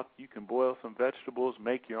broth. You can boil some vegetables,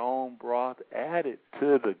 make your own broth, add it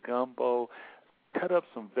to the gumbo. Cut up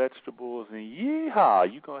some vegetables, and yeehaw,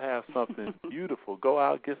 you're going to have something beautiful. Go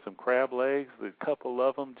out, get some crab legs, a couple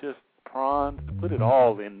of them, just prawns, put it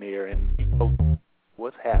all in there, and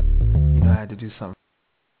what's happening. I had to do something.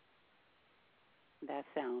 That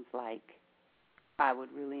sounds like I would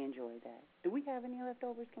really enjoy that. Do we have any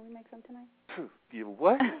leftovers? Can we make some tonight? You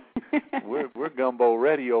what? We're gumbo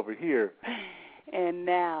ready over here. And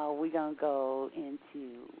now we're going to go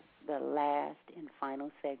into the last and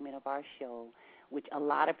final segment of our show, which a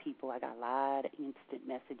lot of people, I got a lot of instant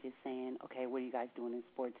messages saying, okay, what are you guys doing in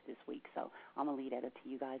sports this week? So I'm going to lead that up to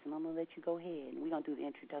you guys, and I'm going to let you go ahead. And we're going to do the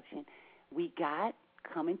introduction. We got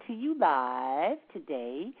coming to you live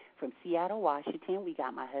today from Seattle, Washington. We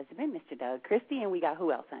got my husband, Mr. Doug Christie, and we got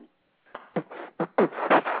who else, honey?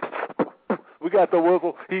 We got the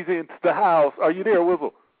Wizzle. He's in the house. Are you there,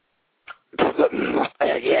 Wizzle?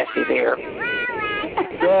 Yes, he's here.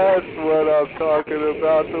 That's what I'm talking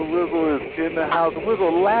about. The Wizzle is in the house.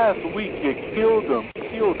 Wizzle, last week you killed him.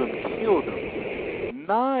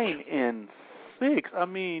 9-6. I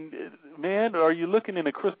mean, man, are you looking in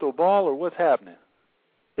a crystal ball or what's happening?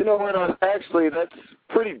 You know what? Actually, that's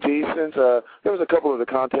pretty decent. There was a couple of the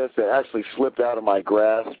contests that actually slipped out of my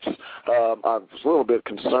grasp. I was a little bit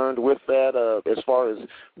concerned with that as far as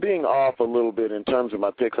being off a little bit in terms of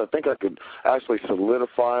my picks. I think I could actually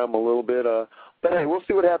solidify them a little bit. But, hey, we'll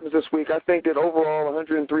see what happens this week. I think that overall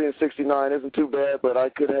 103-69 isn't too bad, but I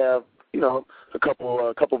could have, a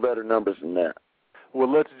couple better numbers than that. Well,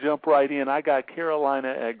 let's jump right in. I got Carolina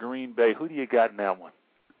at Green Bay. Who do you got in that one?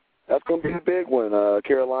 That's going to be a big one.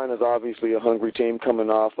 Carolina's obviously a hungry team coming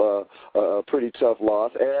off a pretty tough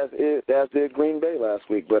loss, as did Green Bay last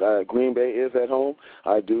week. But Green Bay is at home.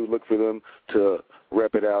 I do look for them to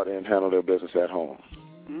rep it out and handle their business at home.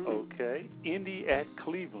 Okay. Indy at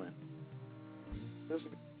Cleveland. This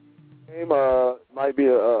game might be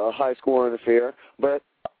a high-scoring affair, but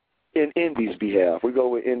in Indy's behalf, we go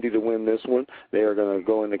with Indy to win this one. They are going to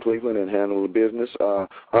go into Cleveland and handle the business on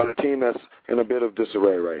a team that's in a bit of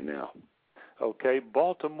disarray right now. Okay,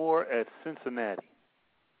 Baltimore at Cincinnati.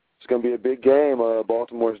 It's going to be a big game.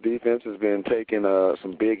 Baltimore's defense has been taking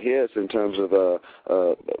some big hits in terms of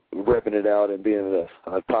repping it out and being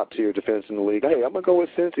a top-tier defense in the league. Hey, I'm going to go with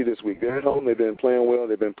Cincy this week. They're at home. They've been playing well.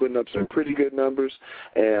 They've been putting up some pretty good numbers,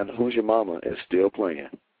 and Who's Your Mama is still playing.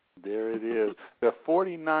 There it is. The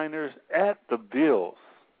 49ers at the Bills.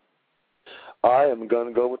 I am going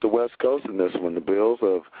to go with the West Coast in this one. The Bills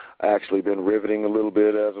have actually been riveting a little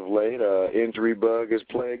bit as of late. Injury bug has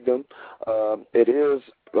plagued them. It is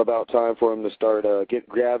about time for them to start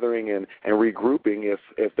gathering and regrouping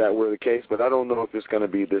if that were the case, but I don't know if it's going to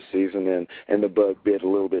be this season and the bug bit a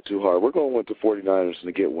little bit too hard. We're going with the 49ers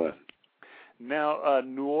to get one. Now,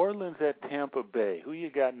 New Orleans at Tampa Bay. Who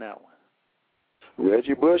you got in that one?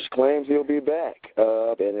 Reggie Bush claims he'll be back,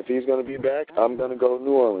 and if he's going to be back, I'm going to go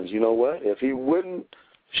New Orleans. You know what? If he wouldn't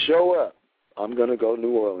show up, I'm going to go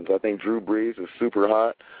New Orleans. I think Drew Brees is super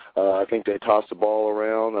hot. I think they toss the ball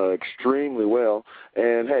around extremely well.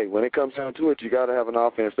 And, hey, when it comes down to it, you got to have an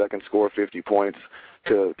offense that can score 50 points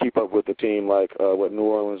to keep up with a team like what New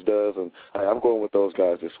Orleans does, and I'm going with those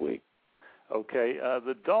guys this week. Okay,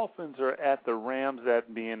 the Dolphins are at the Rams,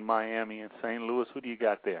 that being Miami and St. Louis. Who do you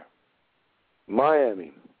got there?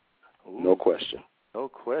 Miami, no question. No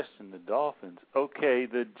question, the Dolphins. Okay,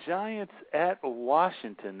 the Giants at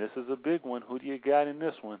Washington. This is a big one. Who do you got in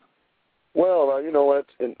this one? Well, you know what?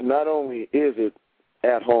 Not only is it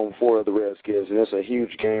at home for the Redskins, and it's a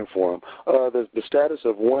huge game for them, the status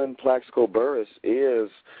of one Plaxico Burress is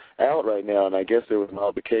out right now, and I guess there was an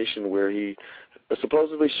altercation where he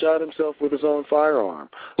supposedly shot himself with his own firearm.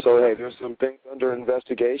 So, hey, there's some things under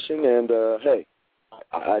investigation, and, hey,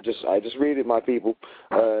 I just read it, my people.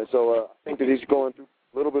 So I think that he's going through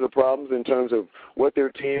a little bit of problems in terms of what their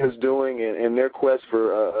team is doing and their quest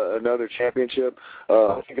for another championship.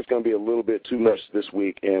 I think it's going to be a little bit too much this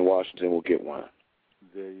week, and Washington will get one.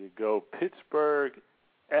 There you go. Pittsburgh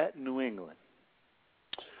at New England.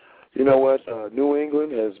 You know what? New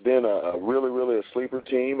England has been a really a sleeper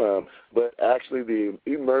team, but actually the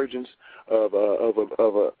emergence of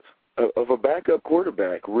a backup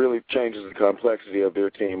quarterback really changes the complexity of their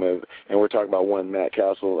team. And we're talking about one, Matt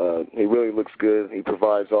Castle. He really looks good. He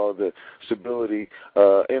provides all the stability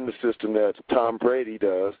in the system that Tom Brady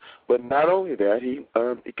does. But not only that, he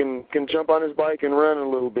can jump on his bike and run a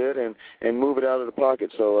little bit and move it out of the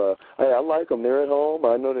pocket. So, hey, I like them. They're at home.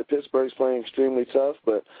 I know that Pittsburgh's playing extremely tough,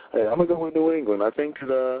 but, hey, I'm going to go with New England. I think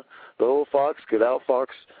the old Fox could outfox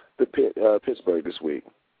the Pittsburgh this week.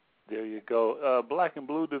 There you go. Black and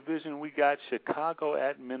blue division, we got Chicago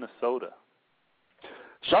at Minnesota.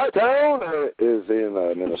 Chi-Town is in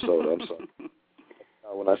Minnesota. I'm sorry.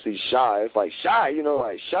 When I see Shy, it's like Shy,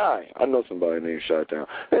 like Shy. I know somebody named Chi-Town.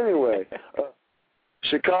 Anyway,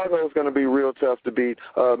 Chicago is going to be real tough to beat.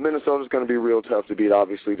 Minnesota is going to be real tough to beat.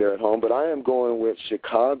 Obviously, they're at home. But I am going with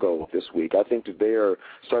Chicago this week. I think that they are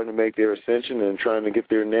starting to make their ascension and trying to get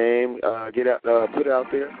their name put out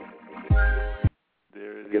there.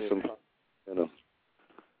 There it Get is. some,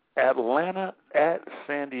 Atlanta at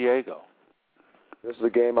San Diego. This is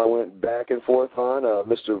a game I went back and forth on.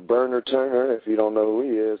 Mr. Bernard Turner, if you don't know who he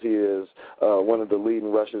is one of the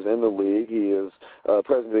leading rushers in the league. He is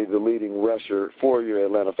presently the leading rusher for your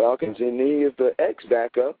Atlanta Falcons, and he is the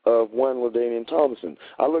ex-backup of one LaDainian Tomlinson.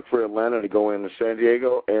 I look for Atlanta to go into San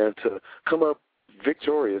Diego and to come up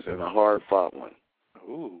victorious in a hard-fought one.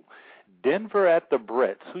 Ooh. Denver at the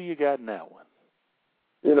Bretts. Who you got in that one?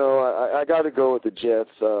 You know, I got to go with the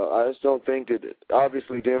Jets. I just don't think that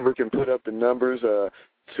obviously Denver can put up the numbers to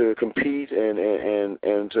compete and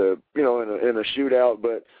to, you know, in a shootout,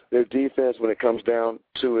 but their defense, when it comes down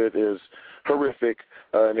to it, is horrific,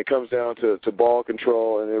 and it comes down to ball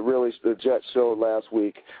control, and the Jets showed last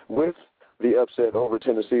week with the upset over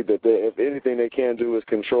Tennessee that if anything they can do is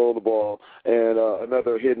control the ball, and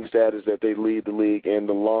another hidden stat is that they lead the league in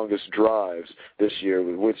the longest drives this year,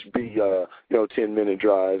 which be 10-minute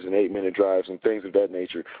drives and 8-minute drives and things of that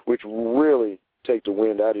nature, which really take the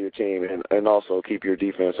wind out of your team and also keep your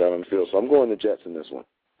defense out on the field. So I'm going the Jets in this one.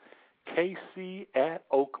 KC at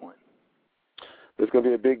Oakland. It's going to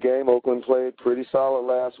be a big game. Oakland played pretty solid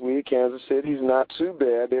last week. Kansas City's not too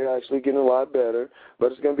bad. They're actually getting a lot better.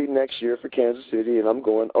 But it's going to be next year for Kansas City, and I'm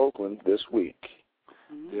going Oakland this week.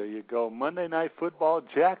 There you go. Monday Night Football,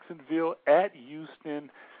 Jacksonville at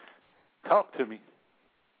Houston. Talk to me.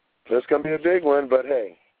 It's going to be a big one, but,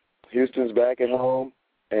 hey, Houston's back at home,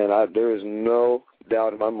 and there is no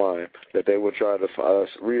doubt in my mind that they will try to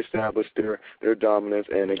reestablish their dominance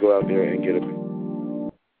and they go out there and get a win.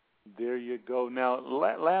 There you go. Now,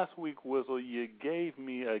 last week, Whistle, you gave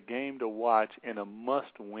me a game to watch and a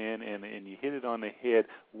must-win, and you hit it on the head.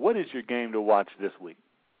 What is your game to watch this week?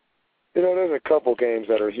 You know, there's a couple games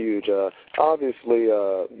that are huge. Obviously,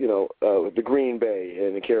 the Green Bay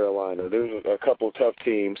and the Carolina. There's a couple of tough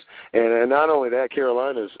teams, and not only that,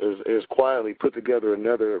 Carolina is quietly put together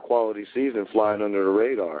another quality season, flying under the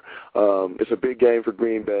radar. It's a big game for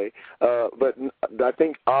Green Bay, but I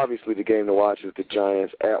think obviously the game to watch is the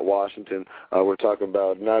Giants at Washington. We're talking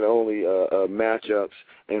about not only matchups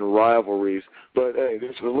and rivalries, but hey,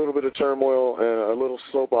 there's a little bit of turmoil and a little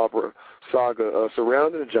soap opera saga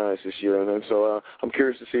surrounding the Giants this year, and so I'm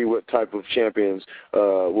curious to see what type of champions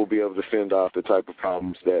will be able to fend off the type of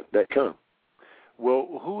problems that come.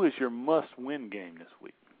 Well, who is your must-win game this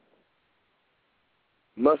week?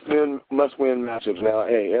 Must-win matchups. Now,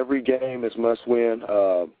 hey, every game is must-win.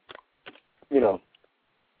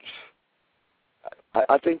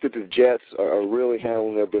 I think that the Jets are really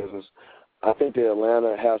handling their business. I think that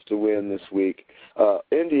Atlanta has to win this week.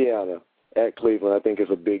 Indiana at Cleveland, I think, is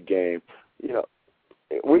a big game. You know,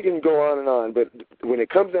 we can go on and on, but when it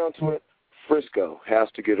comes down to it, Frisco has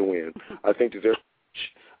to get a win. I think that they're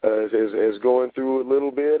is going through a little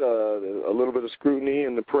bit of scrutiny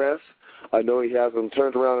in the press. I know he has them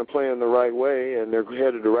turned around and playing the right way, and they're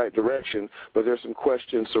headed the right direction, but there's some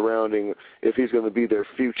questions surrounding if he's going to be their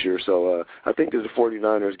future. So I think that the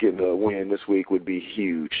 49ers getting a win this week would be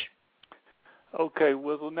huge. Okay,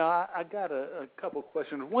 Wizzle. Now, I got a couple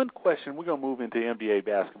questions. One question, we're going to move into NBA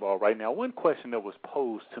basketball right now. One question that was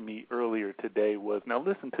posed to me earlier today was, now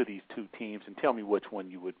listen to these two teams and tell me which one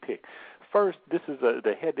you would pick. First, this is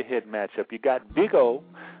the head-to-head matchup. You got Big O,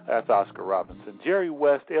 that's Oscar Robertson, Jerry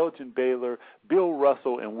West, Elgin Baylor, Bill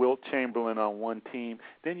Russell, and Wilt Chamberlain on one team.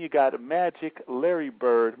 Then you got Magic, Larry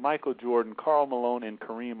Bird, Michael Jordan, Karl Malone, and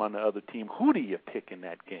Kareem on the other team. Who do you pick in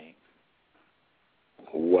that game?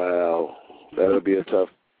 Wow. That would be a tough.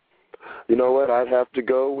 You know what? I'd have to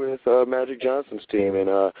go with Magic Johnson's team, and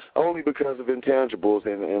only because of intangibles.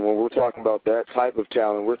 And when we're talking about that type of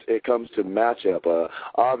talent, it comes to matchup.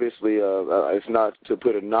 Obviously, it's not to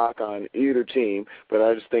put a knock on either team, but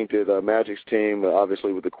I just think that Magic's team,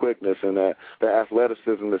 obviously with the quickness and the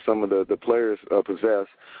athleticism that some of the players possess,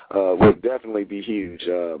 would definitely be huge.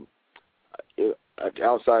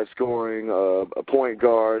 Outside scoring, a point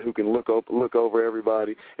guard who can look over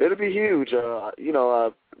everybody. It'll be huge. It'd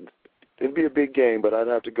be a big game, but I'd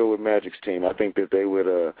have to go with Magic's team. I think that they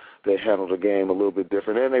handled the game a little bit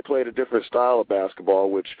different, and they played a different style of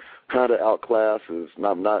basketball, which kind of outclasses,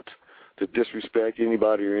 not to disrespect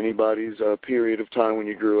anybody or anybody's period of time when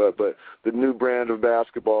you grew up, but the new brand of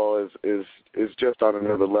basketball is just on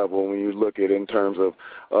another level when you look at it in terms of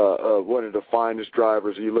one of the finest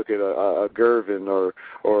drivers. You look at a Gervin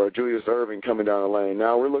or a Julius Erving coming down the lane.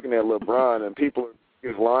 Now we're looking at LeBron, and people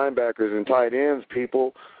his linebackers and tight ends,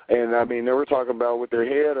 people. And, I mean, they were talking about with their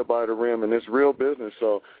head about the rim, and it's real business.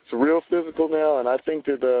 So it's real physical now, and I think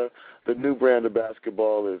that the new brand of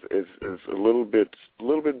basketball is a little bit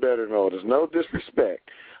better than old. There's no disrespect.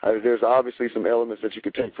 There's obviously some elements that you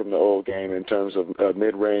could take from the old game in terms of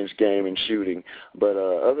mid-range game and shooting. But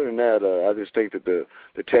other than that, I just think that the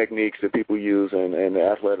techniques that people use and the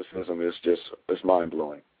athleticism is just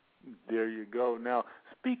mind-blowing. There you go. Now,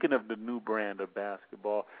 speaking of the new brand of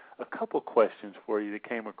basketball, a couple questions for you that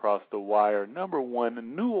came across the wire. Number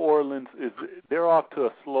one, New Orleans, they're off to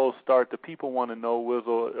a slow start. The people want to know,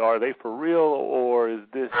 Wizzle, are they for real or is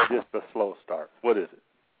this just a slow start? What is it?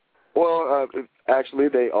 Well, actually,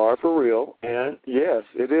 they are for real, and yes,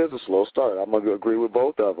 it is a slow start. I'm going to agree with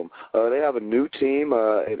both of them. They have a new team.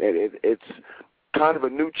 It's kind of a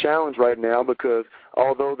new challenge right now because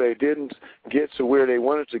although they didn't get to where they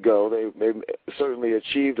wanted to go, they certainly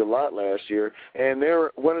achieved a lot last year, and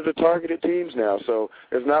they're one of the targeted teams now. So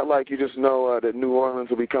it's not like you just know that New Orleans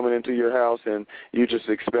will be coming into your house and you just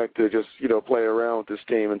expect to just, play around with this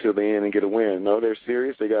team until the end and get a win. No, they're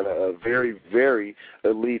serious. They got a very, very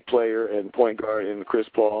elite player and point guard in Chris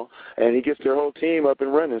Paul, and he gets their whole team up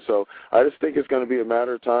and running. So I just think it's going to be a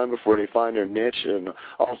matter of time before they find their niche, and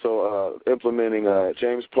also implementing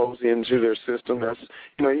James Posey into their system. That's,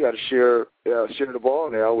 you got to share the ball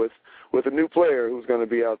now with a new player who's going to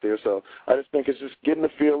be out there. So I just think it's just getting the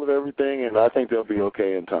feel of everything, and I think they'll be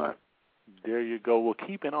okay in time. There you go. Well,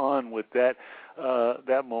 keeping on with that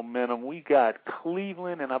momentum, we got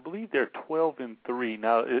Cleveland, and I believe they're 12-3.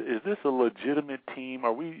 Now, is this a legitimate team?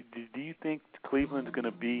 Do you think Cleveland's going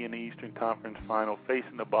to be in the Eastern Conference Final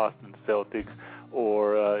facing the Boston Celtics,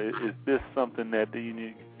 or is this something that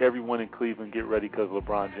everyone in Cleveland get ready because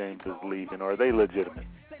LeBron James is leaving? Or are they legitimate?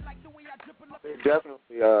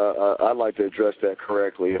 Definitely, I'd like to address that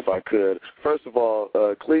correctly if I could. First of all,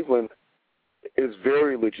 Cleveland is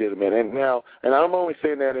very legitimate. And I'm only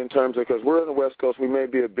saying that in terms of, because we're on the West Coast, we may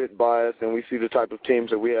be a bit biased and we see the type of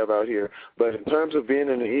teams that we have out here. But in terms of being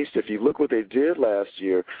in the East, if you look what they did last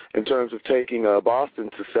year in terms of taking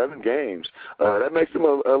Boston to 7 games, that makes them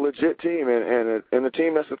a legit team and a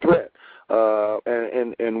team that's a threat.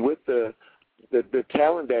 And with the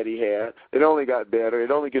talent that he had, it only got better.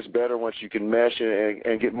 It only gets better once you can mesh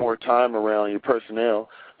and get more time around your personnel.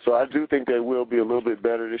 So I do think they will be a little bit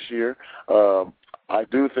better this year. I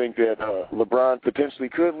do think that LeBron potentially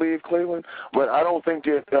could leave Cleveland, but I don't think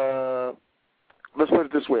that let's put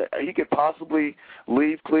it this way. He could possibly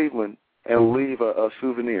leave Cleveland and leave a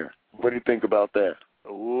souvenir. What do you think about that?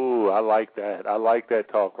 Ooh, I like that. I like that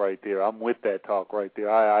talk right there. I'm with that talk right there.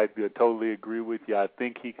 I totally agree with you. I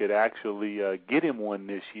think he could actually get him one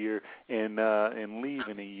this year and leave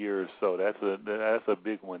in a year or so. That's a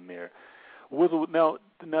big one there.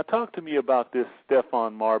 Now talk to me about this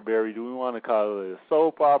Stephon Marbury. Do we want to call it a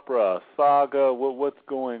soap opera, a saga? What's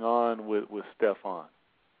going on with Stephon?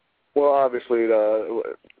 Well, obviously,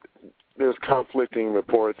 there's conflicting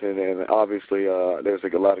reports, and obviously there's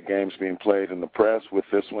a lot of games being played in the press with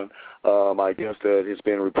this one. I guess that it's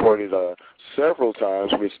been reported several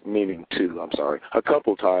times, a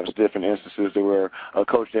couple times, different instances where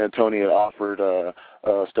Coach D'Antoni had offered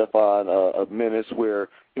Stephon minutes where,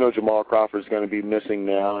 Jamal Crawford's going to be missing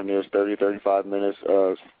now, and there's 30, 35 minutes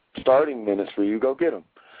starting minutes for you. Go get him.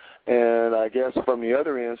 And I guess from the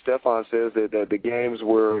other end, Stephon says that the games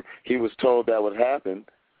where he was told that would happen,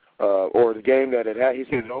 or the game that he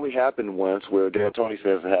said it only happened once, where D'Antoni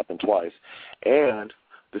says it happened twice. And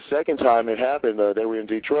the second time it happened, they were in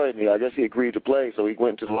Detroit, and I guess he agreed to play, so he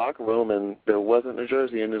went to the locker room, and there wasn't a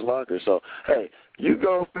jersey in his locker. So, hey, you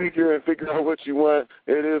go figure out what you want.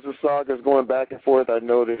 It is a saga. It's going back and forth. I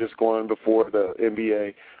know that it's going before the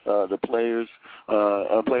NBA, the Players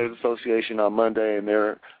Association on Monday, and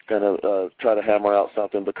they're going to try to hammer out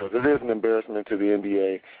something because it is an embarrassment to the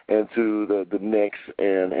NBA and to the Knicks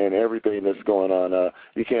and everything that's going on.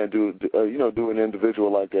 You can't do an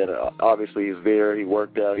individual like that. Obviously, he's there. He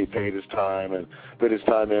worked out. He paid his time and put his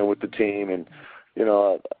time in with the team. And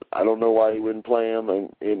I don't know why he wouldn't play him.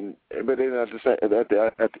 But then on the other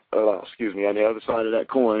side of that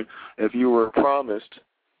coin, if you were promised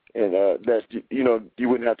and that you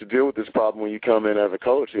wouldn't have to deal with this problem when you come in as a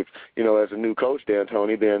coach. If as a new coach,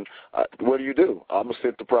 D'Antoni, then what do? I'm gonna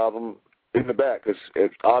sit the problem in the back because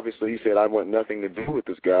obviously he said I want nothing to do with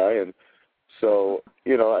this guy, and so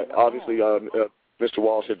obviously Mr.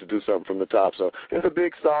 Walsh had to do something from the top. So it's a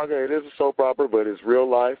big saga. It is a soap opera, but it's real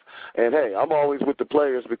life. And hey, I'm always with the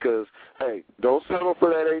players because hey, don't settle for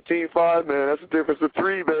that 18-5, man. That's the difference of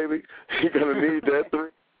 3, baby. You're gonna need that 3.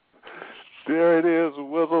 There it is,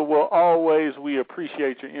 Wizzle. Well, always we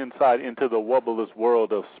appreciate your insight into the wubbulous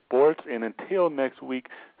world of sports. And until next week,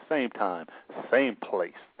 same time, same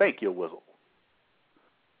place. Thank you, Wizzle.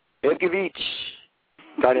 Edgevich.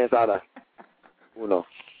 Carne asada. Uno.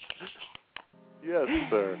 Yes,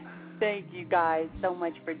 sir. Thank you guys so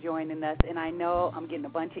much for joining us. And I know I'm getting a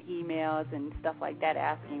bunch of emails and stuff like that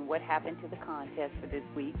asking what happened to the contest for this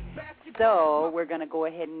week. So we're going to go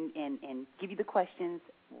ahead and give you the questions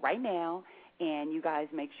right now. And you guys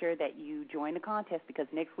make sure that you join the contest because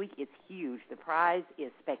next week it's huge. The prize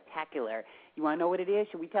is spectacular. You want to know what it is?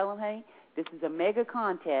 Should we tell them, hey? This is a mega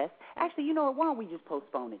contest. Actually, you know what? Why don't we just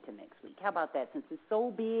postpone it to next week? How about that? Since it's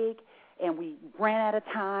so big and we ran out of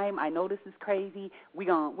time, I know this is crazy. We're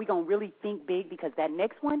gonna really think big because that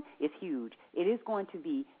next one is huge. It is going to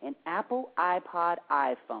be an Apple iPod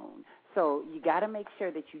iPhone. So you got to make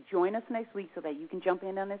sure that you join us next week so that you can jump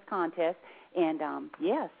in on this contest. And,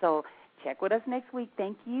 so check with us next week.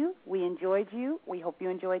 Thank you. We enjoyed you. We hope you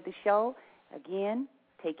enjoyed the show. Again,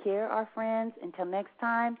 take care, our friends. Until next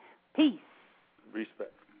time, peace.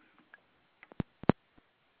 Respect.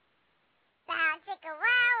 Down, chicka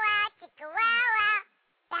wow wow, chicka wow wow.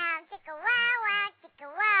 Down, chicka wow wow, chicka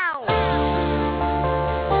wow.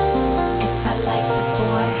 If I like the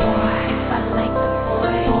boy, if I like the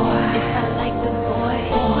boy, if I like the boy,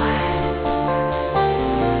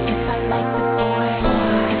 if I like the boy, if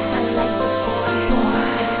I like the boy,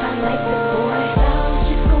 if I like the boy. Down,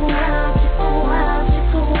 chicka wow, chicka wow,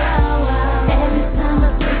 chicka wow wow. Every time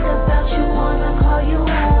I think about you, wanna call you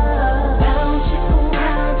up. Down, chicka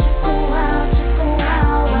wow, chicka wow, chicka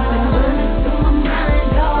wow wow. You've been running through my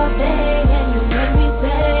mind all day, and you make me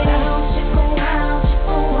say, down, chicka wow,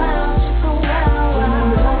 chicka wow, chicka wow wow. When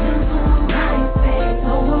I'm loving through my mind, babe,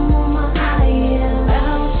 know I'm on my high end.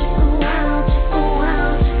 Down, chicka wow, chicka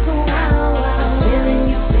wow, chicka wow wow. I'm feeling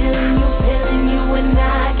you, feeling you, feeling you, and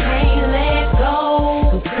I can't let go.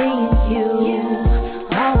 I'm seeing you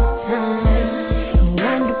all the time. I'm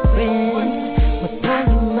wondering what's on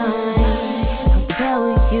your mind. I'm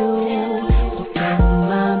telling you what's on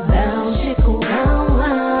my bound. Chicka wow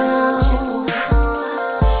wow.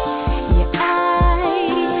 Your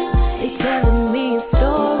eyes, they telling me a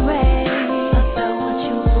story about what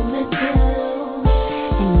you wanna do.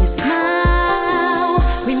 And your smile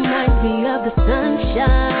reminds me of the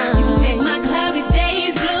sunshine. You make my cloudy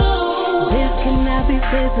days blue. This cannot be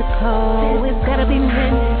physical, it's gotta be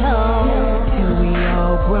mental. And we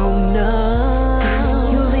all grown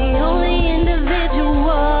up. You're the only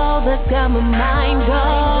individual that's got my mind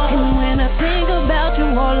up. And when I think about you,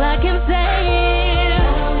 all I can say is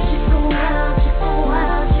chicka wow, chicka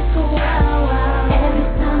wow, chicka wow wow. Every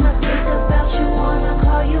time I think about you, wanna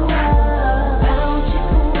call you up.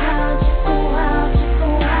 Chicka wow, chicka wow, chicka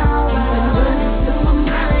wow wow. You've been running through my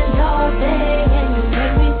mind all day, and you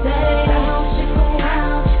make me say, chicka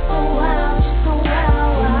wow, chicka wow, chicka wow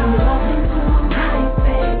wow. When I'm loving through my mind,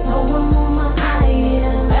 babe, know I'm on my high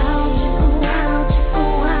end. Chicka wow, chicka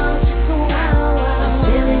wow, chicka wow wow. I'm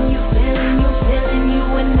feeling you, feeling you, feeling you,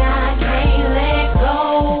 and I can't let go.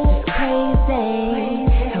 It's crazy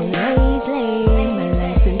how lately my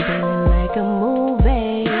life's been feeling like a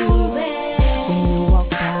movie. When you walk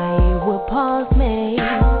by, it will pause me,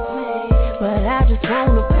 but I just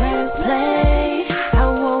wanna press play. I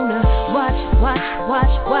wanna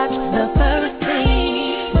watch the first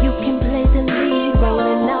scene. You can play the lead role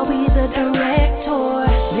and I'll be the director.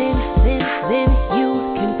 Then you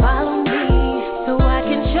can follow me so I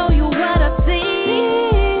can show you what I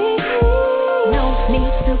see. No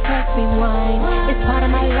need to press rewind, it's part of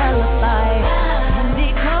my lullaby. And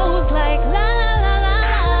it goes like la la la la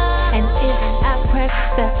la. And if I press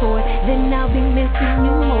fast forward, then I'll be missing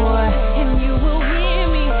you more. And you will hear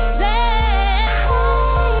me say,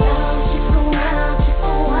 chicka wow,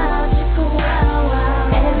 chicka wow, chicka wow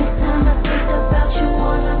wow. Every time I think about you,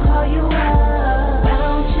 wanna call you up.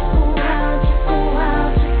 Chicka wow, chicka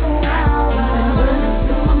wow, chicka wow wow. You've been running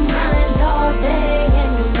through my mind all day,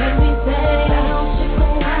 and you make me say, chicka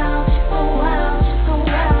wow, chicka wow, chicka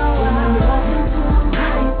wow wow. When I'm loving through my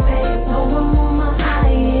mind, babe, know I'm on my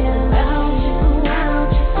high end. Chicka wow,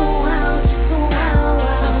 chicka wow, chicka wow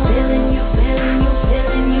wow. I'm feeling you, feeling you,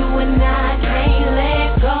 feeling you, and I can't let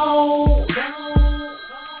go.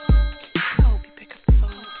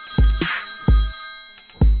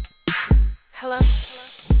 Hello?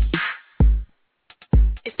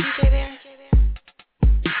 Is DJ there?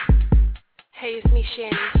 Hey, it's me,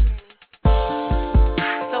 Shannon.